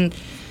and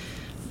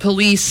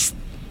police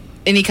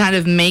any kind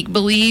of make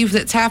believe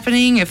that's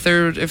happening? If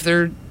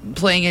they're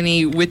playing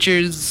any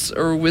witches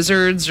or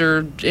wizards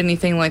or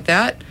anything like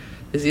that,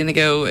 is he going to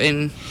go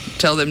and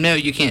tell them, no,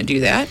 you can't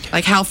do that?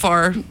 Like, how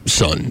far?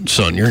 Son,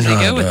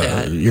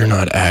 you're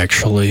not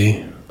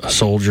actually a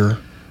soldier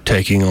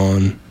taking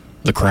on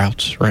the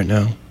Krauts right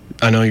now.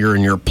 I know you're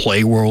in your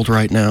play world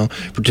right now,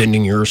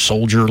 pretending you're a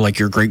soldier like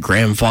your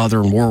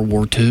great-grandfather in World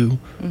War II.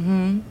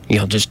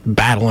 Mm-hmm. Just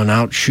battling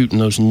out, shooting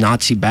those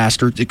Nazi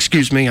bastards.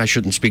 Excuse me, I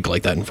shouldn't speak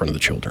like that in front of the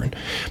children.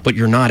 But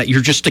you're not. You're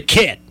just a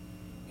kid,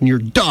 and you're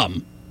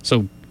dumb.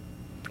 So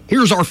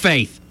here's our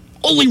faith.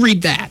 Only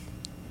read that.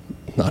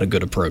 Not a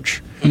good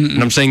approach. Mm-mm.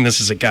 And I'm saying this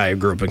as a guy who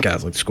grew up in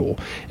Catholic school.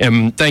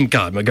 And thank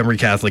God, Montgomery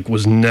Catholic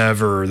was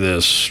never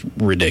this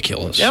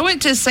ridiculous. I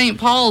went to St.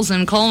 Paul's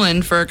in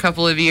Coleman for a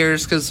couple of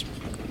years because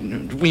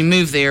we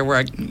moved there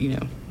where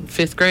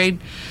fifth grade.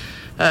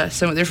 So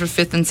I went there for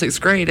 5th and 6th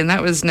grade, and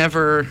that was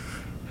never...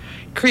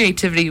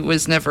 Creativity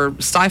was never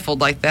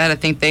stifled like that. I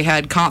think they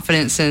had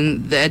confidence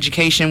in the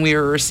education we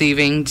were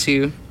receiving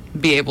to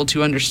be able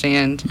to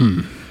understand.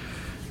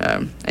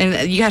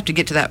 And you have to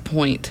get to that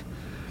point.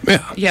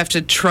 Yeah. You have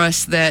to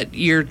trust that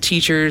your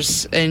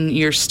teachers and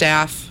your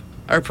staff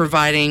are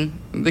providing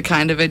the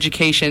kind of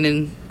education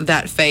and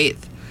that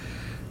faith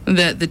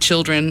that the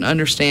children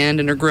understand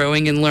and are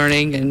growing and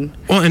learning. And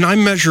I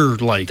measure,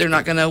 like... They're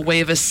not going to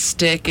wave a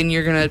stick and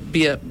you're going to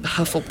be a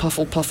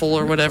puffle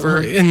or whatever.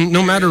 And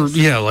no matter,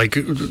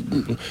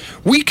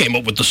 we came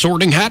up with the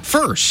sorting hat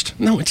first.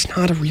 No, it's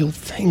not a real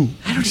thing.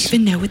 I don't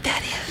even know what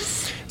that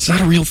is. It's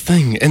not a real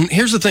thing. And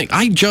here's the thing.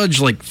 I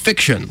judge, like,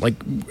 fiction. Like,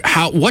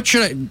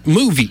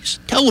 movies,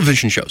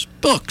 television shows,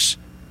 books.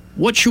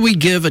 What should we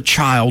give a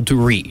child to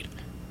read?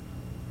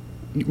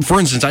 For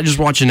instance, I just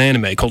watched an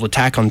anime called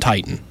Attack on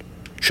Titan.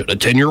 Should a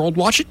 10-year-old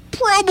watch it?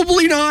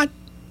 Probably not.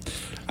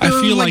 I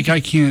feel like I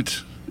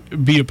can't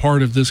be a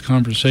part of this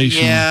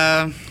conversation.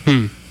 Yeah.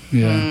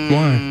 Yeah.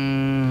 Why?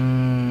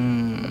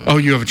 Oh,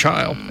 you have a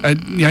child. I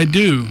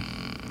do.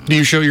 Do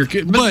you show your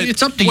kid? But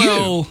it's up to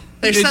you.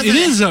 It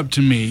is up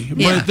to me.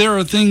 Yeah. But there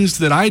are things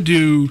that I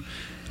do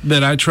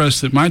that I trust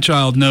that my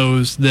child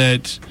knows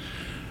that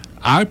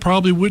I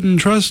probably wouldn't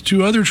trust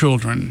to other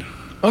children.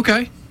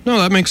 Okay. No,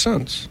 that makes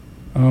sense.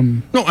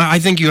 No, I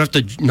think you have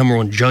to, number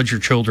one, judge your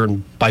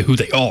children by who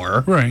they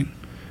are. Right.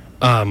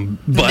 But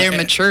Their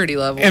maturity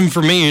level. And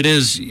for me,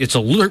 it's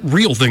a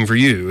real thing for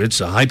you. It's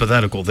a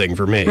hypothetical thing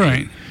for me.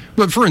 Right.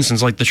 But for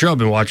instance, like the show I've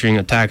been watching,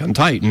 Attack on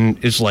Titan,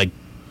 is like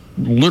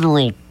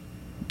literal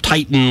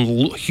Titan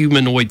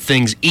humanoid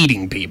things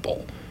eating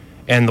people.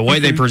 And the way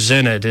they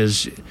present it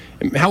is,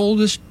 how old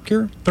is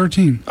Kira?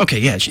 13. Okay,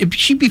 yeah,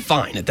 she'd be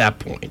fine at that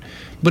point.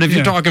 But if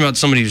you're talking about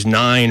somebody who's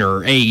 9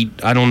 or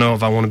 8, I don't know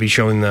if I want to be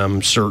showing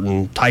them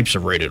certain types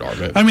of rated R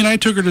movies. I mean, I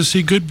took her to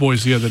see Good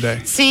Boys the other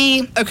day.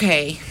 See,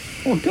 okay.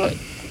 Oh, good.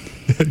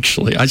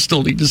 Actually, I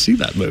still need to see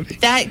that movie.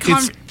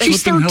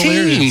 She's 13.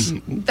 Hilarious.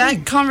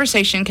 That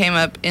conversation came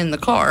up in the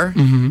car.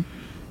 Mm-hmm.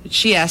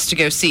 She asked to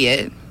go see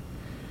it,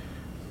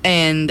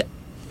 and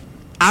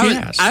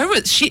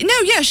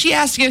she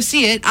asked to go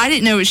see it. I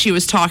didn't know what she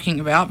was talking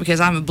about because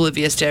I'm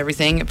oblivious to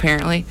everything,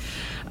 apparently.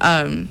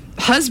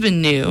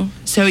 Husband knew,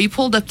 so he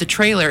pulled up the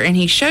trailer and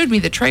he showed me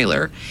the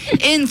trailer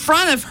in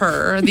front of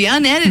her, the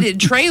unedited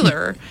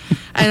trailer,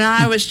 and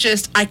I was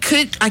just, I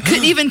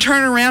couldn't even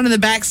turn around in the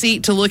back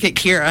seat to look at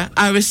Kira.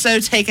 I was so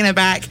taken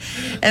aback,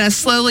 and I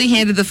slowly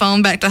handed the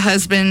phone back to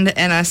husband,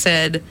 and I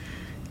said,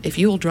 if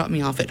you will drop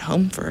me off at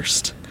home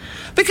first.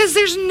 Because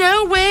there's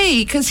no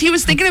way, because he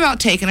was thinking about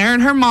taking her,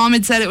 and her mom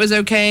had said it was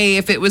okay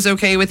if it was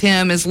okay with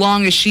him as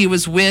long as she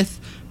was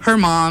with her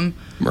mom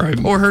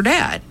or her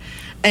dad.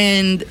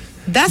 And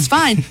that's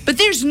fine. But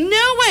there's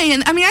no way,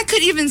 and I mean, I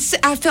couldn't even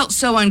I felt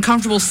so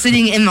uncomfortable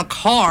sitting in the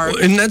car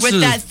with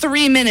that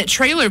 3-minute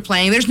trailer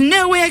playing. There's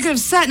no way I could have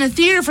sat in a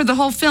theater for the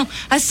whole film.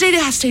 I stayed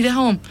at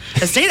home.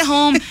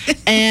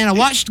 And I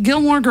watched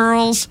Gilmore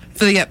Girls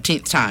for the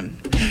upteenth time.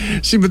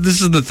 See, but this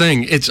is the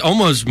thing. It's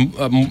almost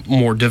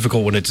more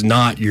difficult when it's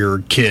not your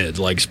kid,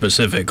 like,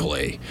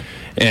 specifically.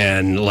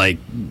 And, like,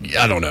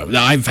 I don't know.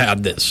 I've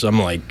had this. I'm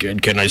like,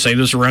 can I say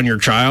this around your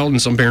child?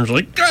 And some parents are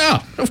like,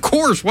 yeah, of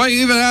course. Why are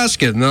you even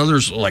asking? And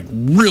others are, like,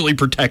 really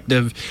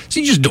protective.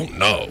 So you just don't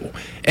know.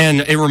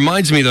 And it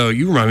reminds me, though,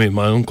 you remind me of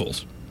my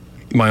uncles.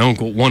 One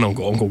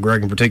uncle, Uncle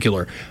Greg in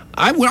particular.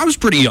 When I was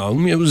pretty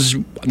young, it was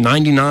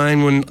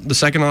 99 when the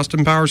second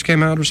Austin Powers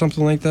came out or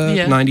something like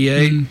that,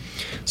 98.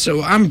 Mm-hmm.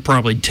 So I'm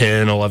probably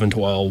 10, 11,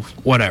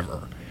 12,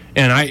 whatever.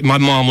 And my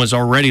mom was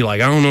already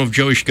like, I don't know if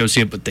Joey should go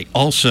see it, but they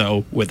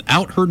also,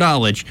 without her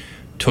knowledge,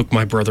 took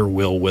my brother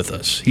Will with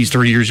us. He's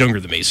 3 years younger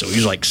than me, so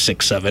he's like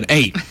 6, 7,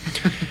 8.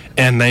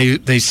 And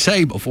they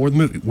say before the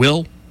movie,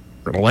 Will,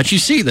 we're going to let you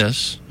see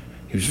this.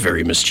 He was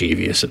very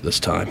mischievous at this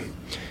time.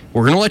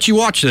 We're going to let you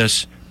watch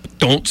this, but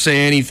don't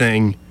say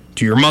anything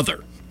to your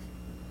mother.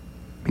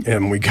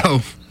 And we go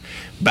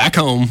back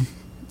home,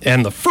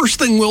 and the first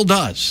thing Will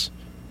does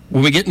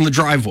when we get in the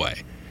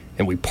driveway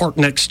and we park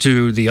next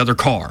to the other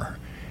car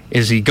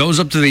is he goes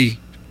up to the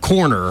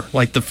corner,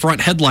 like the front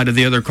headlight of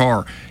the other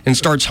car, and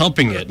starts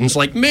humping it. And it's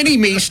like,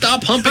 Mini-Me,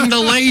 stop humping the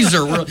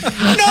laser. We're like,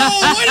 no,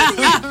 what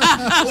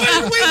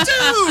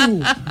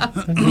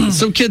did we do?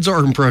 So kids are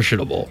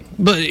impressionable.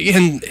 But,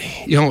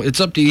 it's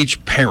up to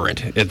each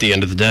parent at the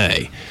end of the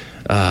day.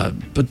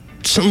 But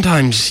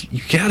sometimes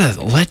you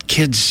gotta let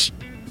kids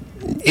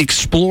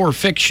explore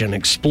fiction,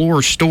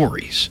 explore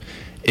stories,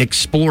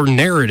 explore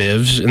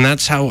narratives, and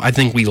that's how I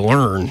think we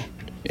learn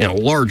in a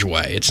large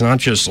way. It's not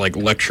just like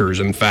lectures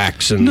and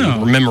facts and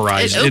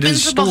memorize. It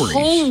is stories. It opens up a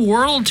whole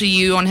world to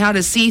you on how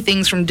to see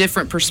things from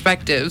different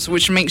perspectives,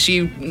 which makes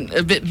you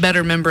a bit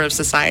better member of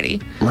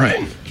society.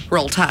 Right.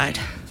 Roll Tide.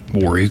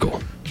 War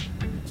Eagle.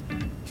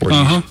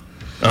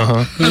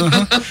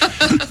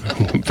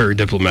 Very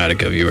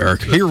diplomatic of you,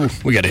 Eric. Here,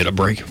 we got to hit a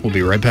break. We'll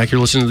be right back.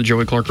 You're listening to the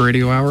Joey Clark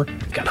Radio Hour.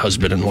 Got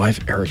husband and wife,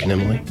 Eric and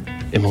Emily.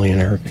 Emily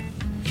and Eric.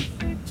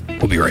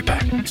 We'll be right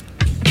back.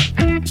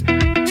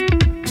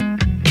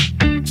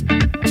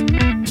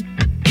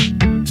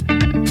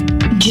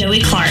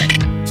 Joey Clark.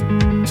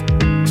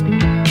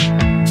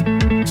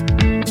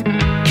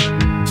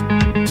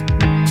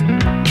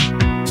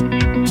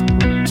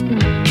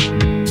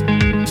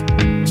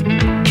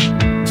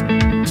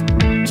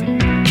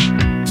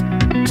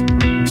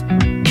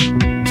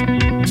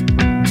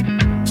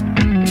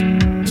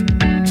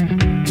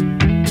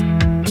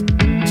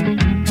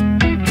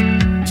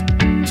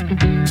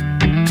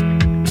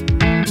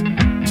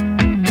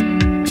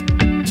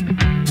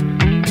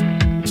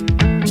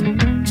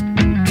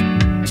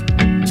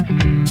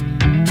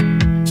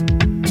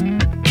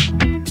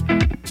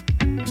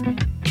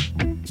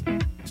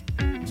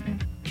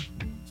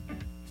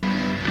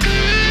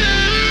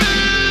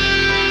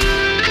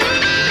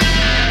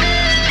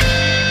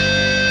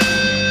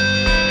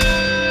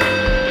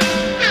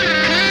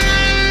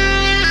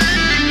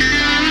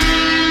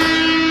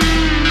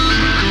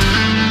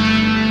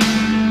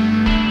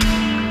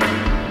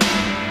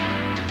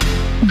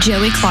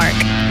 Joey Clark.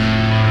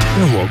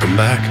 And welcome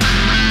back.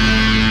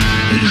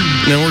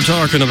 Now we're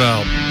talking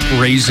about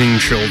raising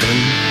children.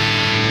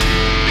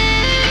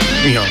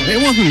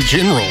 It wasn't in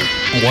general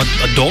what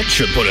adults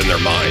should put in their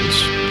minds.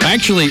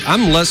 Actually,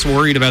 I'm less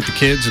worried about the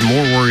kids and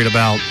more worried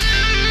about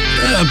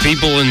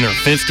people in their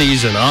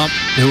 50s and up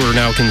who are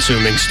now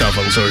consuming stuff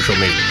on social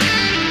media.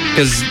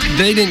 because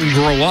they didn't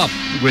grow up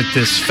with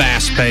this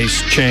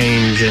fast-paced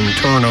change and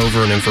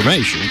turnover in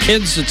information.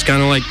 Kids, it's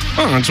kind of like,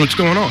 oh, that's what's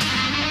going on.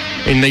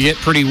 And they get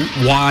pretty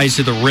wise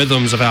to the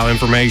rhythms of how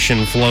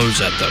information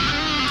flows at them.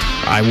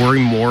 I worry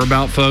more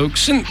about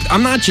folks, and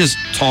I'm not just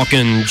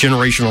talking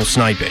generational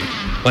sniping.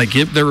 Like,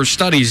 there were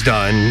studies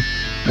done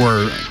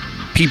where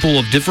people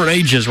of different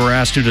ages were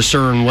asked to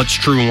discern what's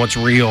true and what's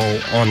real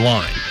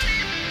online.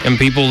 And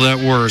people that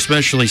were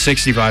especially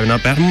 65 and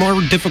up had a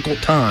more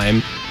difficult time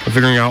of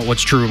figuring out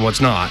what's true and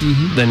what's not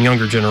than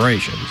younger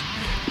generations.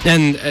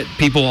 And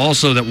people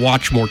also that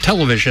watch more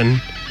television,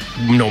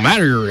 no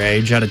matter your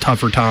age, had a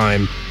tougher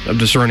time of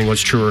discerning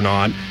what's true or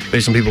not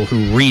based on people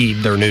who read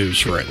their news,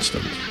 for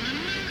instance.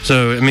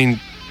 So, I mean,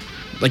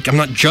 like, I'm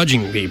not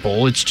judging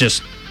people. It's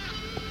just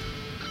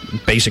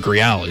basic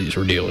realities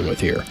we're dealing with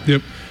here.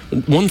 Yep.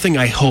 One thing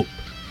I hope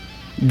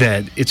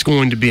that it's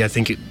going to be, I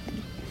think,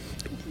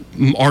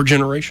 our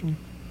generation,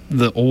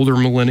 the older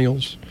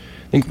millennials,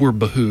 I think we're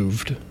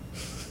behooved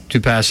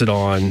to pass it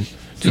on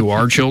to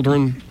our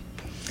children.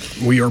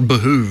 We are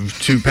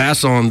behooved to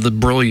pass on the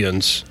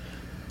brilliance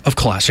of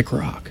classic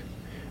rock.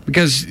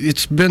 Because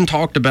it's been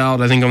talked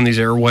about, I think, on these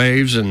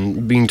airwaves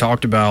and being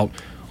talked about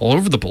all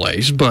over the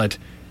place, but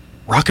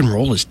rock and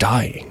roll is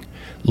dying.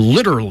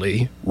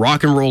 Literally,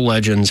 rock and roll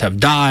legends have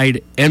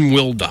died and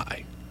will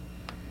die.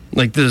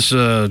 Like this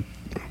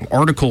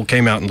article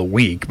came out in the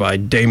week by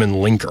Damon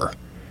Linker.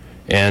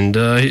 And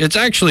it's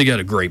actually got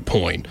a great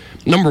point.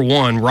 Number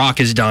one, rock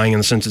is dying in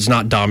the sense it's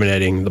not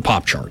dominating the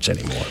pop charts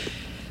anymore.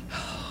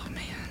 Oh,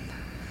 man.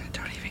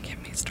 Don't even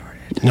get me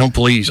started. No,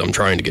 please. I'm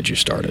trying to get you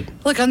started.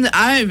 Look,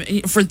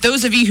 for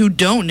those of you who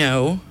don't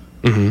know,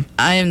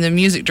 I am the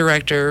music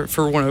director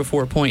for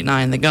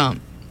 104.9 The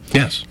Gump.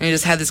 Yes. And I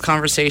just had this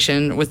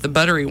conversation with the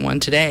buttery one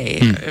today.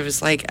 It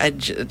was like,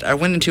 I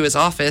went into his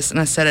office and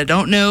I said, I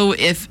don't know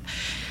if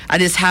I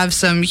just have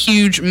some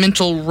huge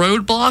mental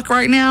roadblock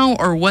right now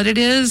or what it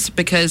is,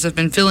 because I've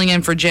been filling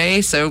in for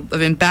Jay, so I've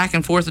been back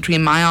and forth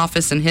between my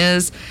office and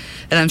his,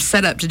 and I'm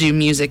set up to do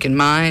music in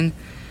mine.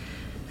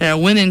 And I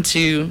went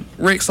into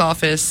Rick's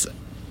office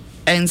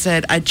and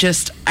said, I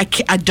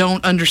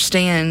don't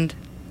understand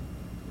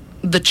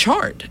the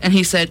chart. And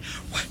he said,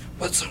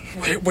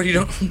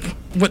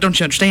 what don't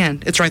you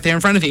understand? It's right there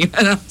in front of you.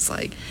 And I was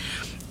like,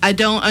 I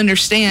don't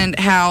understand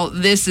how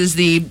this is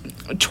the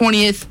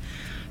 20th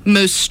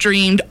most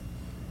streamed,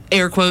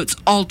 air quotes,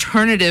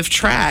 alternative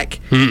track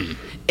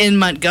in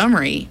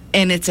Montgomery,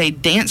 and it's a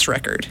dance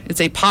record.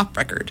 It's a pop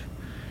record.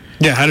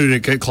 Yeah, how did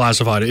it get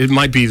classified? It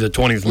might be the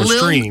 20th most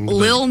streamed.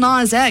 Lil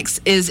Nas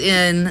X is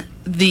in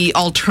the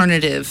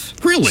alternative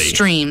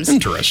streams.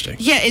 Interesting.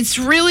 Yeah, it's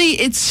really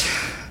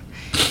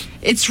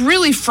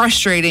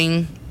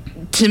frustrating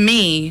to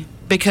me,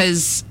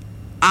 because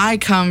I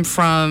come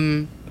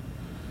from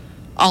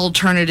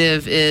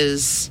alternative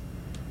is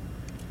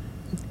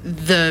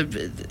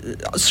the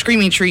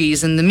Screaming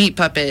Trees and the Meat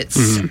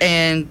Puppets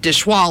and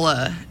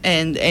Dishwalla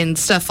and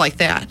stuff like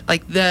that.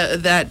 Like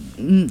that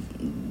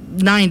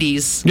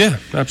 90s. Yeah,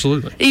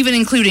 absolutely. Even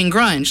including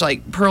grunge,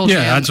 like Pearl Jam.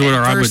 Yeah, that's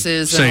where I would say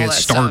it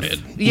started.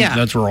 Stuff. Yeah.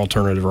 That's where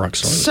alternative rock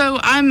started. So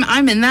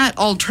I'm in that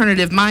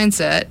alternative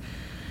mindset.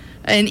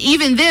 And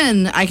even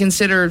then, I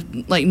consider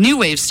like new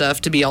wave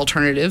stuff to be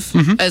alternative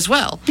as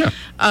well. Yeah.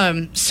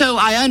 So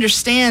I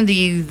understand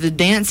the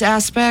dance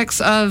aspects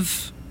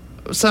of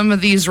some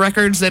of these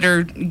records that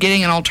are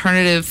getting an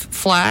alternative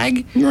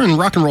flag. And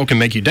rock and roll can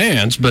make you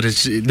dance, but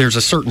there's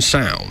a certain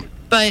sound.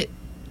 But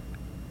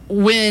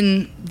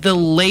when the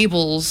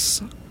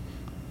labels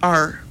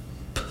are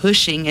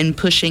pushing and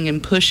pushing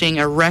and pushing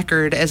a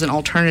record as an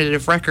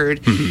alternative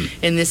record,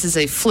 and this is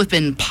a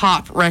flippin'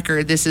 pop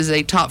record, this is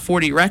a top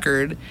 40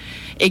 record,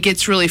 it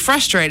gets really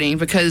frustrating,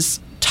 because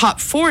top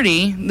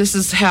 40, this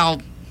is how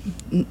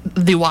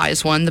the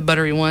wise one, the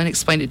buttery one,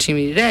 explained it to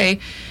me today.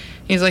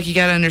 He's like, you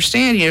got to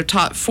understand,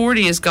 top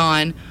 40 has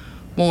gone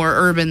more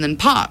urban than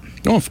pop.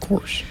 Oh, of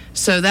course.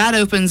 So that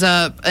opens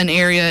up an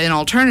area in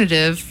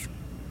alternative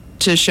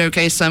to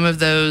showcase some of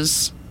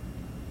those,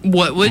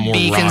 what would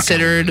be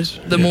considered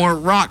the more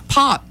rock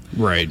pop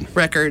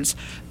records.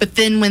 But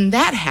then when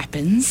that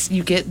happens,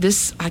 you get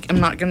this, I'm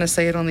not going to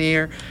say it on the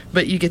air,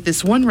 but you get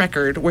this one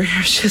record where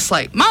it's just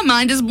like, my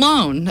mind is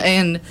blown.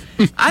 And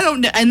I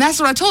don't know. And that's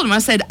what I told him. I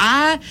said,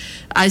 I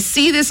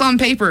see this on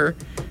paper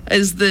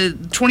as the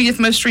 20th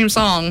most streamed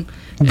song,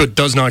 but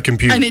does not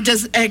compute. And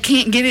I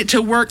can't get it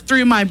to work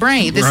through my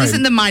brain. This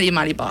isn't the Mighty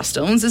Mighty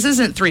Bosstones. This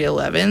isn't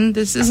 311.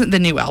 This isn't the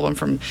new album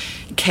from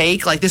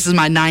Cake. Like, this is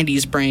my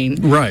 90s brain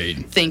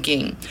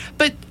thinking.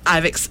 But I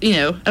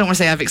don't want to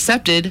say I've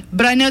accepted,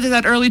 but I know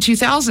that early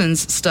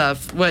 2000s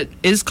stuff, what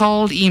is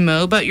called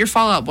emo, but your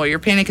Fall Out Boy, your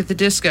Panic at the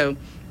Disco,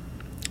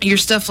 your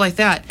stuff like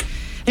that.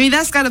 I mean,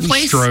 that's got a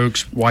place.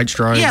 Strokes, White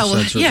Stripes.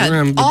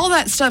 Yeah, all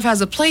that stuff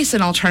has a place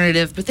in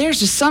alternative, but there's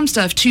just some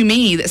stuff to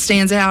me that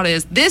stands out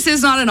as, this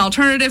is not an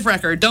alternative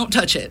record, don't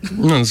touch it.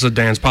 No, it's a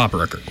dance pop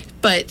record.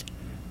 But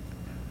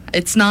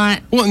it's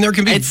not. Well, and there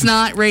can be. It's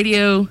not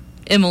Radio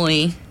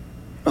Emily.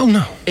 Oh,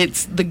 no.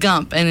 It's the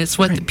Gump, and it's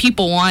what the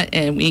people want,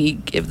 and we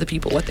give the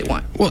people what they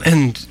want. Well,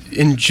 and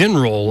in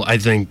general, I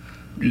think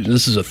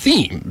this is a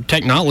theme.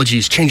 Technology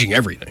is changing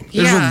everything.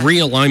 There's a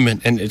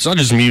realignment, and it's not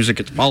just music,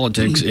 it's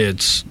politics,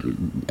 it's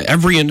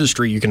every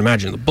industry you can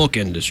imagine, the book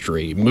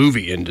industry,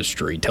 movie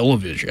industry,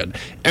 television.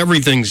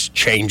 Everything's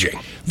changing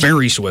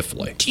very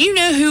swiftly. Do you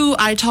know who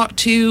I talk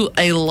to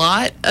a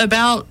lot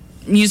about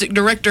music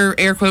director,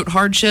 air quote,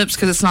 hardships?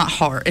 Because it's not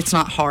hard. It's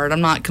not hard.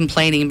 I'm not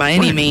complaining by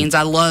any means.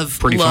 I love...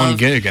 Pretty fun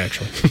gig,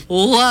 actually.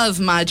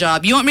 Love my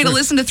job. You want me to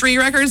listen to 3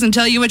 records and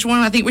tell you which one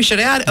I think we should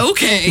add?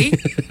 Okay.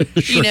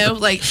 Sure. You know,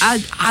 like,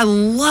 I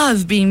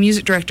love being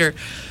music director.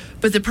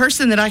 But the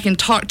person that I can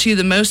talk to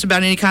the most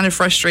about any kind of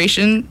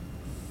frustration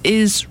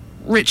is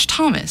Rich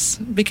Thomas,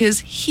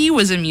 because he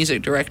was a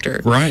music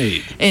director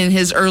in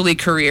his early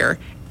career.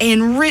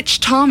 And Rich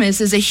Thomas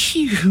is a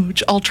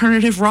huge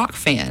alternative rock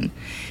fan.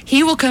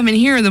 He will come in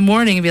here in the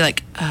morning and be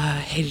like,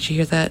 hey, did you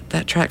hear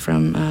that track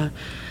from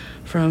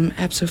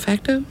Abso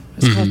Facto?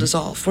 It's called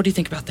Dissolve. What do you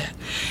think about that?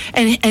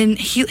 And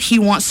he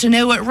wants to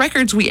know what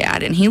records we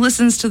add, and he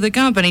listens to the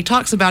Gump, and he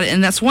talks about it.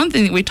 And that's one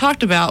thing that we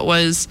talked about,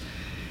 was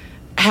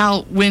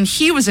how when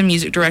he was a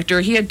music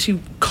director, he had to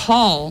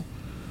call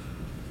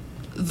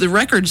the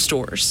record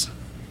stores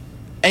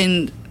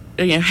and,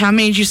 you know, how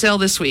many did you sell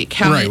this week?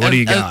 How many, what do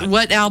you got?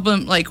 What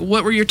album, like,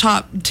 what were your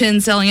top 10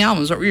 selling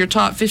albums? What were your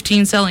top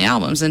 15 selling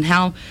albums? And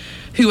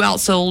who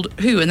outsold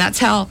who? And that's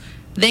how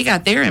they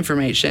got their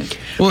information.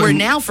 Well, where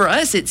now for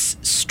us, it's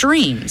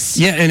streams.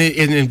 Yeah, and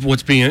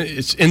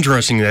it's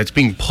interesting that it's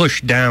being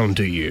pushed down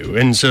to you.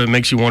 And so it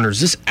makes you wonder, is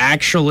this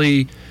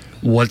actually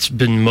what's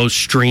been most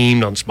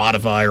streamed on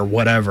Spotify or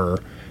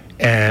whatever,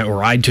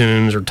 or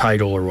iTunes or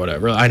Tidal or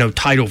whatever? I know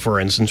Tidal, for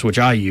instance, which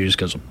I use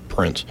because of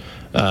Prince.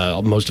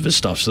 Most of his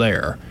stuff's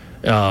there.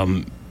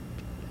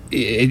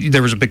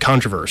 There was a big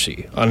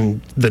controversy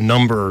on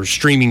the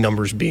streaming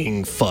numbers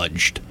being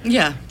fudged.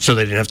 Yeah. So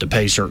they didn't have to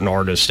pay certain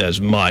artists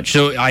as much.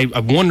 So I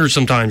wonder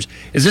sometimes,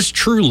 is this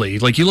truly,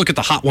 like, you look at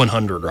the Hot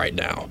 100 right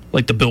now,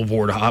 like the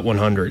Billboard Hot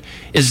 100,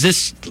 is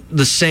this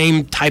the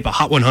same type of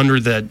Hot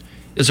 100 that,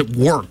 does it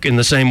work in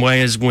the same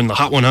way as when the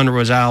Hot 100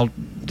 was out,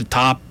 the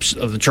tops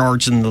of the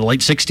charts in the late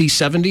 60s,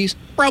 70s?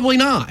 Probably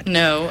not.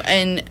 No,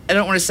 and I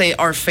don't want to say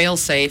our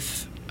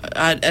fail-safe.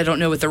 I don't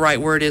know what the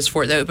right word is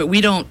for it, though, but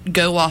we don't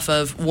go off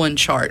of one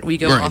chart. We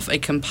go off a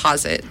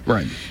composite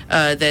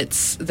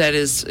that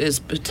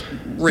is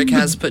Rick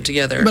has put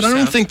together. But I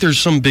don't think there's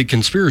some big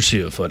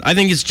conspiracy afoot. I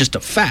think it's just a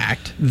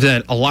fact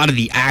that a lot of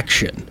the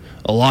action,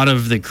 a lot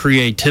of the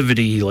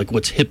creativity, like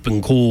what's hip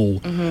and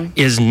cool,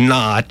 is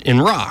not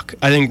in rock.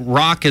 I think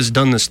rock has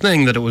done this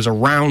thing that it was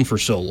around for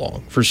so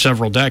long, for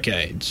several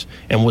decades,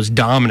 and was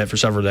dominant for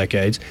several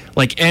decades.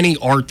 Like any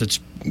art that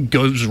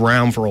goes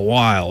around for a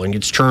while and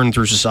gets churned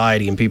through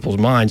society and people's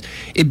minds,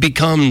 it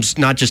becomes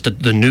not just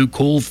the new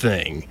cool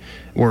thing,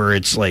 where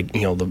it's like,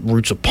 you know, the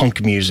roots of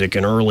punk music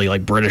and early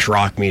like British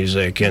rock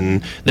music,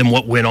 and then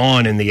what went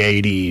on in the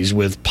 80s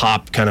with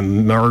pop kind of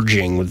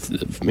merging with,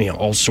 you know,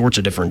 all sorts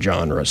of different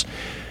genres.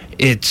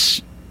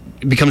 It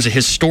becomes a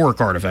historic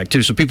artifact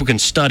too, so people can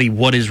study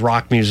what is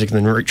rock music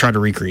and then try to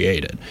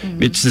recreate it.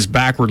 It's this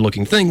backward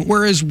looking thing,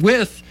 whereas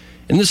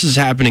and this is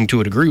happening to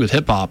a degree with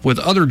hip hop, with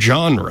other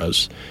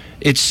genres,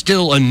 it's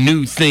still a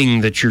new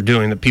thing that you're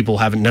doing that people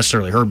haven't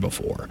necessarily heard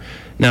before.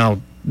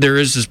 Now, there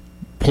is this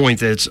point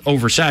that it's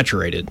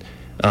oversaturated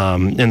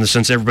in the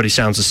sense everybody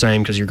sounds the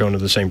same because you're going to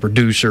the same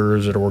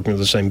producers that are working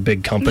with the same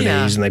big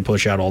companies and they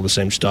push out all the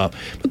same stuff.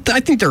 But I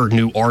think there are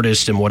new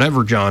artists in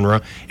whatever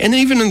genre, and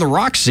even in the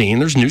rock scene,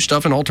 there's new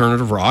stuff in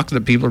alternative rock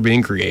that people are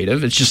being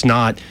creative. It's just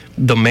not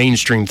the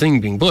mainstream thing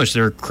being pushed.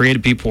 There are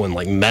creative people in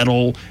like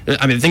metal.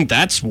 I mean, I think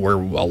that's where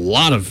a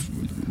lot of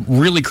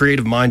really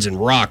creative minds in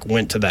rock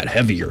went to that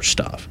heavier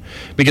stuff,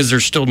 because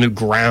there's still new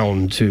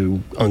ground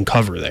to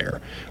uncover there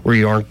where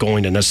you aren't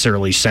going to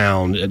necessarily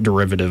sound a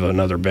derivative of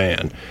another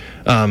band.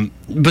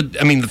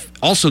 But I mean,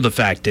 also the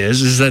fact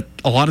is that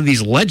a lot of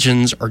these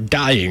legends are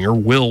dying or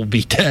will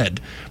be dead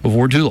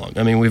before too long.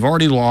 I mean, we've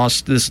already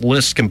lost this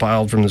list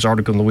compiled from this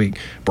article in the week.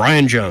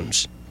 Brian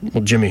Jones.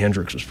 Well, Jimi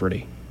Hendrix was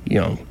pretty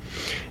young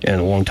and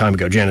a long time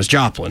ago. Janis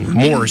Joplin,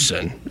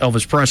 Morrison,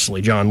 Elvis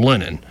Presley, John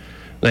Lennon.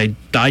 They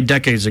died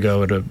decades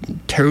ago at a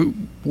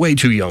way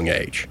too young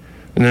age.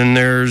 And then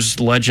there's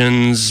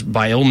legends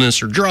by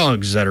illness or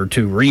drugs that are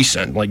too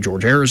recent, like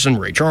George Harrison,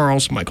 Ray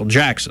Charles, Michael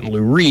Jackson,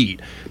 Lou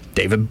Reed,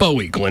 David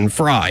Bowie, Glenn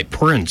Frey,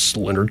 Prince,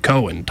 Leonard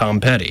Cohen,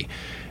 Tom Petty.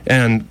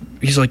 And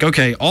he's like,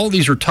 okay, all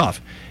these are tough.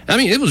 I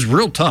mean, it was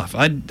real tough.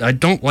 I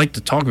don't like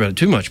to talk about it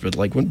too much, but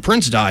like when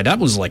Prince died, that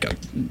was like a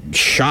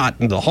shot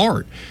in the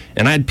heart.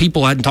 And I had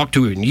people I hadn't talked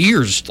to in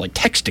years like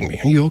texting me,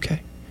 are you okay?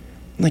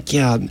 I'm like,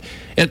 yeah.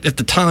 At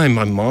the time,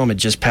 my mom had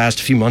just passed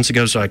a few months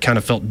ago, so I kind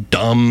of felt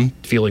dumb,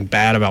 feeling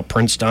bad about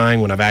Prince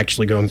dying when I've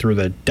actually gone through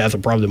the death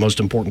of probably the most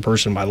important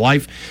person in my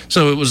life.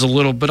 So it was a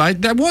little, but I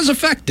was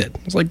affected.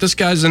 It's like, this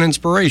guy's an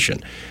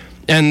inspiration.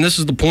 And this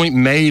is the point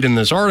made in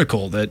this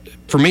article, that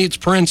for me, it's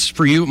Prince.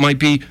 For you, it might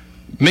be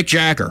Mick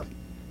Jagger.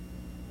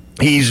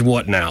 He's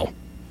what now?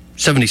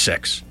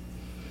 76.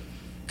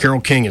 Carole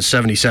King is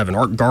 77.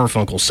 Art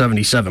Garfunkel,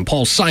 77.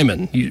 Paul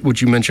Simon,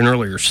 which you mentioned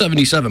earlier,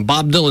 77.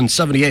 Bob Dylan,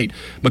 78.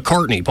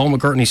 Paul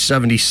McCartney,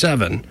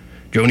 77.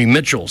 Joni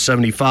Mitchell,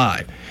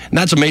 75. And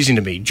that's amazing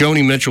to me.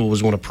 Joni Mitchell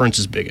was one of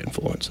Prince's big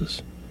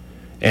influences.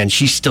 And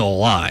she's still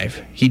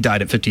alive. He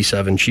died at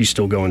 57. She's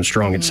still going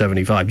strong at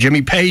 75.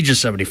 Jimmy Page is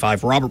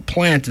 75. Robert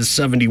Plant is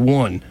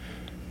 71.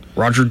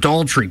 Roger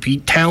Daltrey,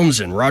 Pete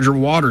Townsend, Roger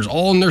Waters,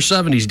 all in their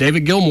 70s.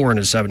 David Gilmour in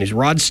his 70s.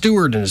 Rod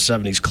Stewart in his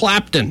 70s.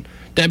 Clapton,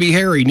 Debbie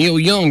Harry, Neil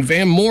Young,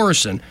 Van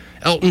Morrison,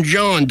 Elton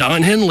John,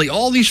 Don Henley,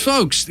 all these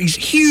folks, these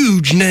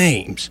huge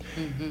names.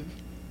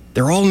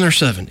 They're all in their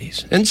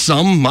 70s. And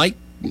some might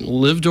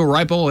live to a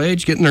ripe old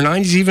age, get in their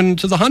 90s, even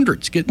to the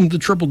hundreds, get into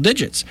triple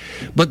digits.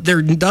 But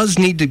there does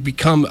need to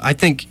become, I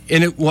think,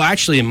 and it will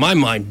actually, in my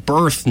mind,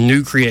 birth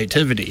new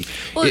creativity.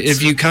 Well,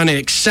 if you kind of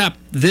accept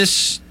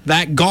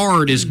that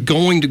guard is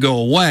going to go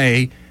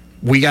away,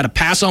 we got to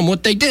pass on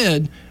what they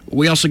did.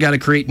 We also got to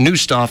create new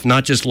stuff,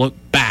 not just look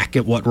back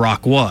at what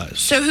rock was.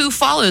 So who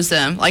follows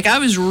them? Like, I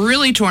was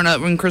really torn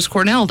up when Chris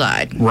Cornell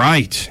died.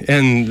 Right,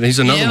 and he's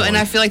another one. And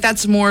I feel like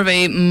that's more of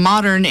a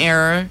modern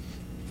era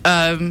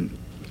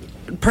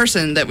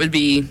person that would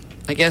be,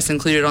 I guess,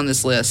 included on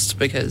this list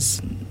because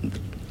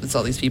it's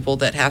all these people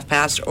that have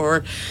passed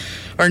or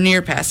are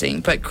near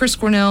passing. But Chris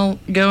Cornell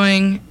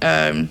going,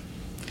 I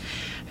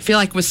feel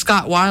like with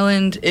Scott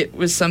Weiland, it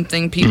was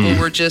something people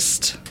were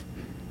just,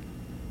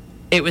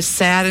 it was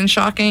sad and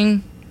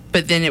shocking,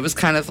 but then it was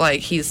kind of like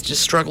he's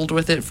just struggled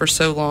with it for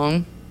so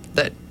long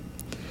that,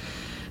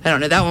 I don't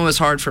know, that one was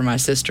hard for my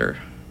sister.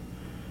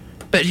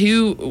 But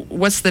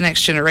what's the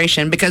next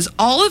generation? Because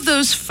all of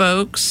those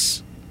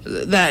folks,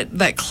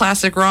 that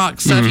classic rock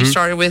stuff you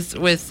started with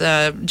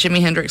Jimi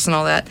Hendrix and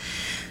all that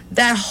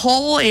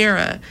whole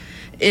era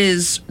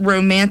is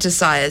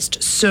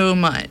romanticized so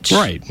much.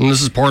 Right, and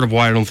this is part of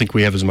why I don't think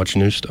we have as much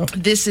new stuff.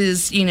 This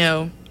is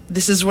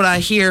what I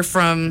hear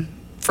from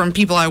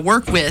people I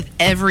work with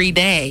every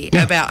day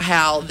about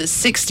how the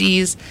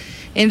 60s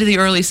into the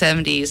early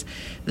 70s,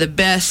 the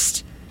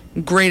best,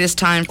 greatest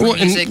time for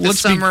music, the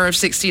summer of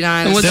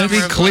 69. And let's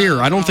be clear,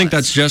 I don't think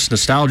that's just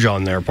nostalgia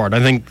on their part.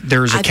 I think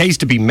there's a case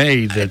to be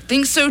made that I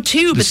think so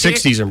too. The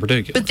 60s in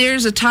particular. But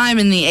there's a time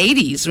in the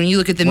 80s, when you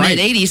look at the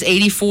mid-80s,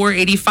 84,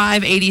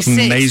 85,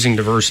 86. Amazing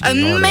diversity.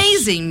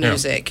 Amazing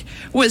music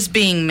was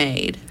being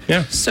made.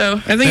 Yeah. So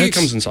I think it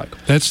comes in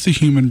cycles. That's the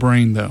human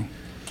brain, though.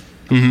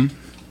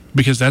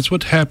 Because that's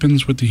what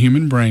happens with the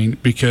human brain,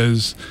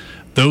 because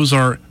those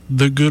are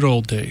the good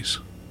old days.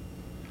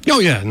 Oh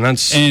yeah, and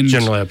that's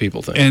generally how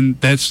people think. And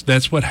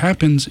that's what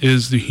happens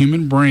is the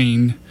human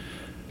brain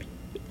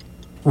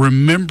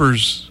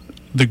remembers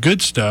the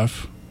good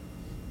stuff,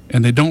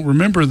 and they don't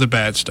remember the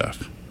bad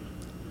stuff.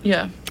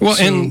 Yeah. Well,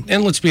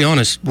 and let's be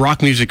honest,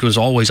 rock music was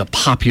always a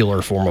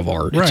popular form of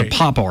art. It's a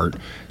pop art.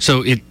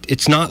 So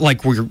it's not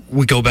like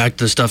we go back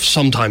to the stuff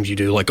sometimes you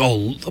do, like,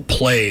 oh, the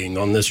playing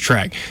on this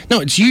track. No,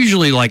 it's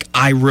usually like,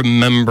 I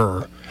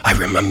remember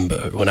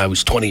when I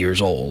was 20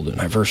 years old and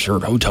I first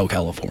heard Hotel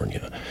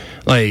California.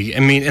 Like, I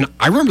mean, and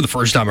I remember the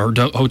first time I heard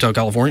Hotel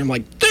California, I'm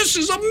like, this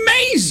is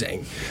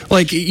amazing.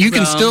 Like, you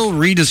can still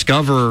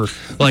rediscover,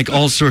 like,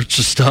 all sorts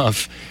of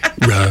stuff.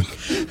 Wrong.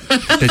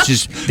 That's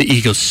just, the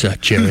Eagles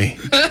suck, Jerry.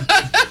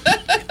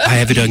 I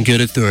have it on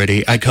good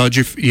authority. I called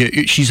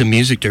she's a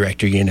music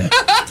director, you know.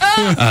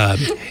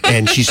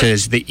 And she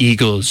says, the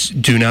Eagles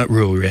do not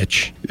rule,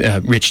 Rich.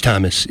 Rich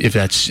Thomas, if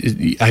that's,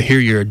 I hear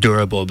you're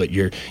adorable, but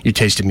your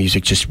taste in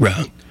music just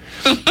wrong.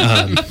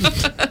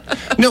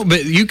 No,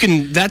 but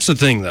that's the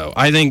thing, though.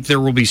 I think there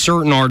will be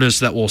certain artists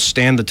that will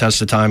stand the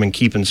test of time and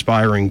keep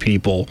inspiring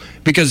people,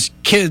 because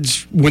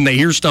kids, when they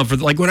hear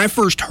stuff, like when I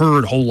first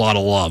heard Whole Lotta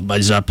Love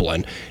by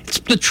Zeppelin, it's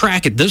the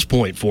track at this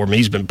point for me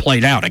has been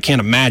played out. I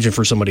can't imagine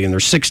for somebody in their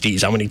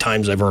 60s how many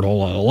times they've heard Whole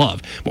Lotta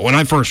Love. But when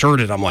I first heard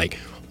it, I'm like,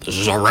 this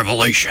is a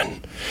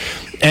revelation.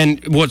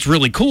 And what's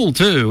really cool,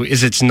 too,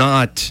 is it's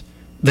not...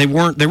 They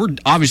were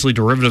obviously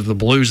derivative of the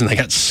blues, and they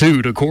got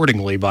sued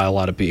accordingly by a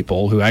lot of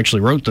people who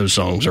actually wrote those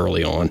songs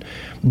early on.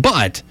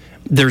 But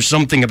there's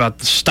something about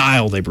the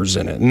style they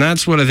presented, and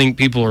that's what I think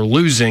people are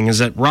losing, is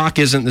that rock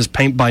isn't this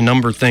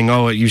paint-by-number thing,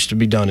 oh, it used to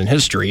be done in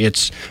history.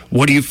 It's,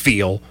 what do you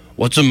feel?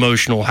 What's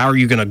emotional? How are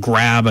you going to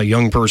grab a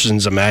young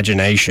person's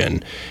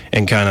imagination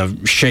and kind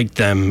of shake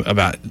them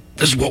about,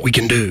 this is what we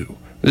can do?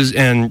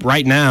 And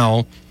right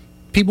now,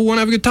 people want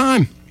to have a good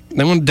time.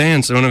 They want to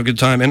dance. They want to have a good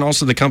time. And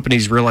also the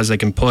companies realize they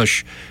can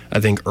push, I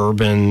think,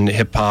 urban,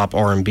 hip-hop,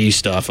 R&B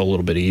stuff a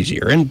little bit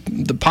easier. And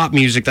the pop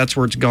music, that's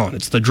where it's gone.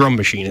 It's the drum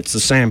machine. It's the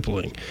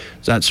sampling.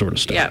 It's that sort of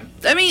stuff. Yeah.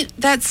 I mean,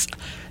 that's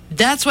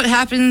what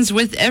happens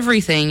with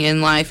everything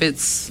in life.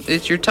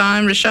 It's your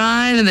time to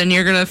shine, and then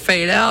you're going to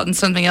fade out, and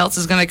something else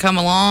is going to come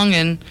along,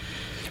 and...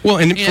 Well,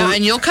 and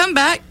you'll come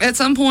back at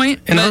some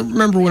point. And I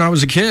remember when I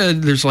was a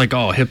kid, there's like,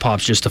 oh,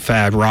 hip-hop's just a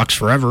fad, rock's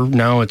forever.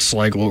 Now it's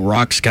like, well,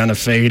 rock's kind of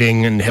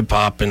fading, and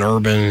hip-hop and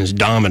urban is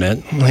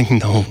dominant. I'm like,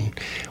 no,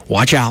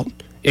 watch out.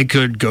 It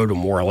could go to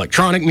more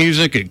electronic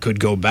music. It could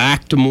go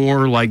back to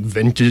more like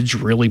vintage,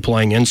 really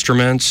playing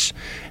instruments.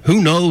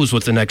 Who knows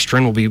what the next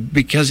trend will be,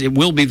 because it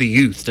will be the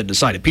youth that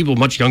decide it. People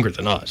much younger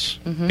than us,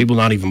 people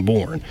not even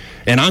born.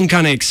 And I'm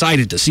kind of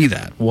excited to see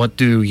that. What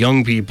do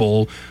young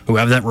people who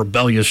have that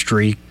rebellious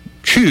streak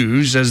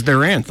choose as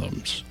their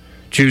anthems?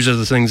 Choose as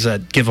the things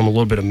that give them a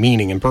little bit of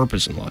meaning and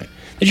purpose in life.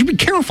 They should be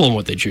careful in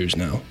what they choose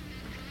now.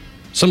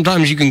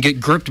 Sometimes you can get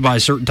gripped by a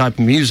certain type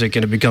of music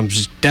and it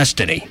becomes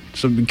destiny.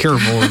 So be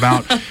careful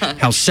about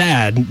how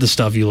sad the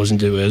stuff you listen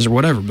to is or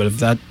whatever. But if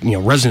that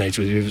resonates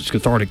with you, if it's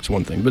cathartic, it's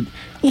one thing. But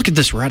look at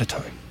this, we're out of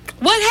time.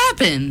 What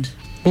happened?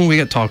 Well, we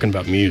got talking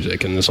about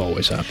music, and this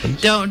always happens.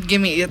 Don't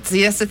give me, that's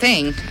the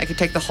thing. I could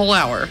take the whole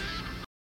hour.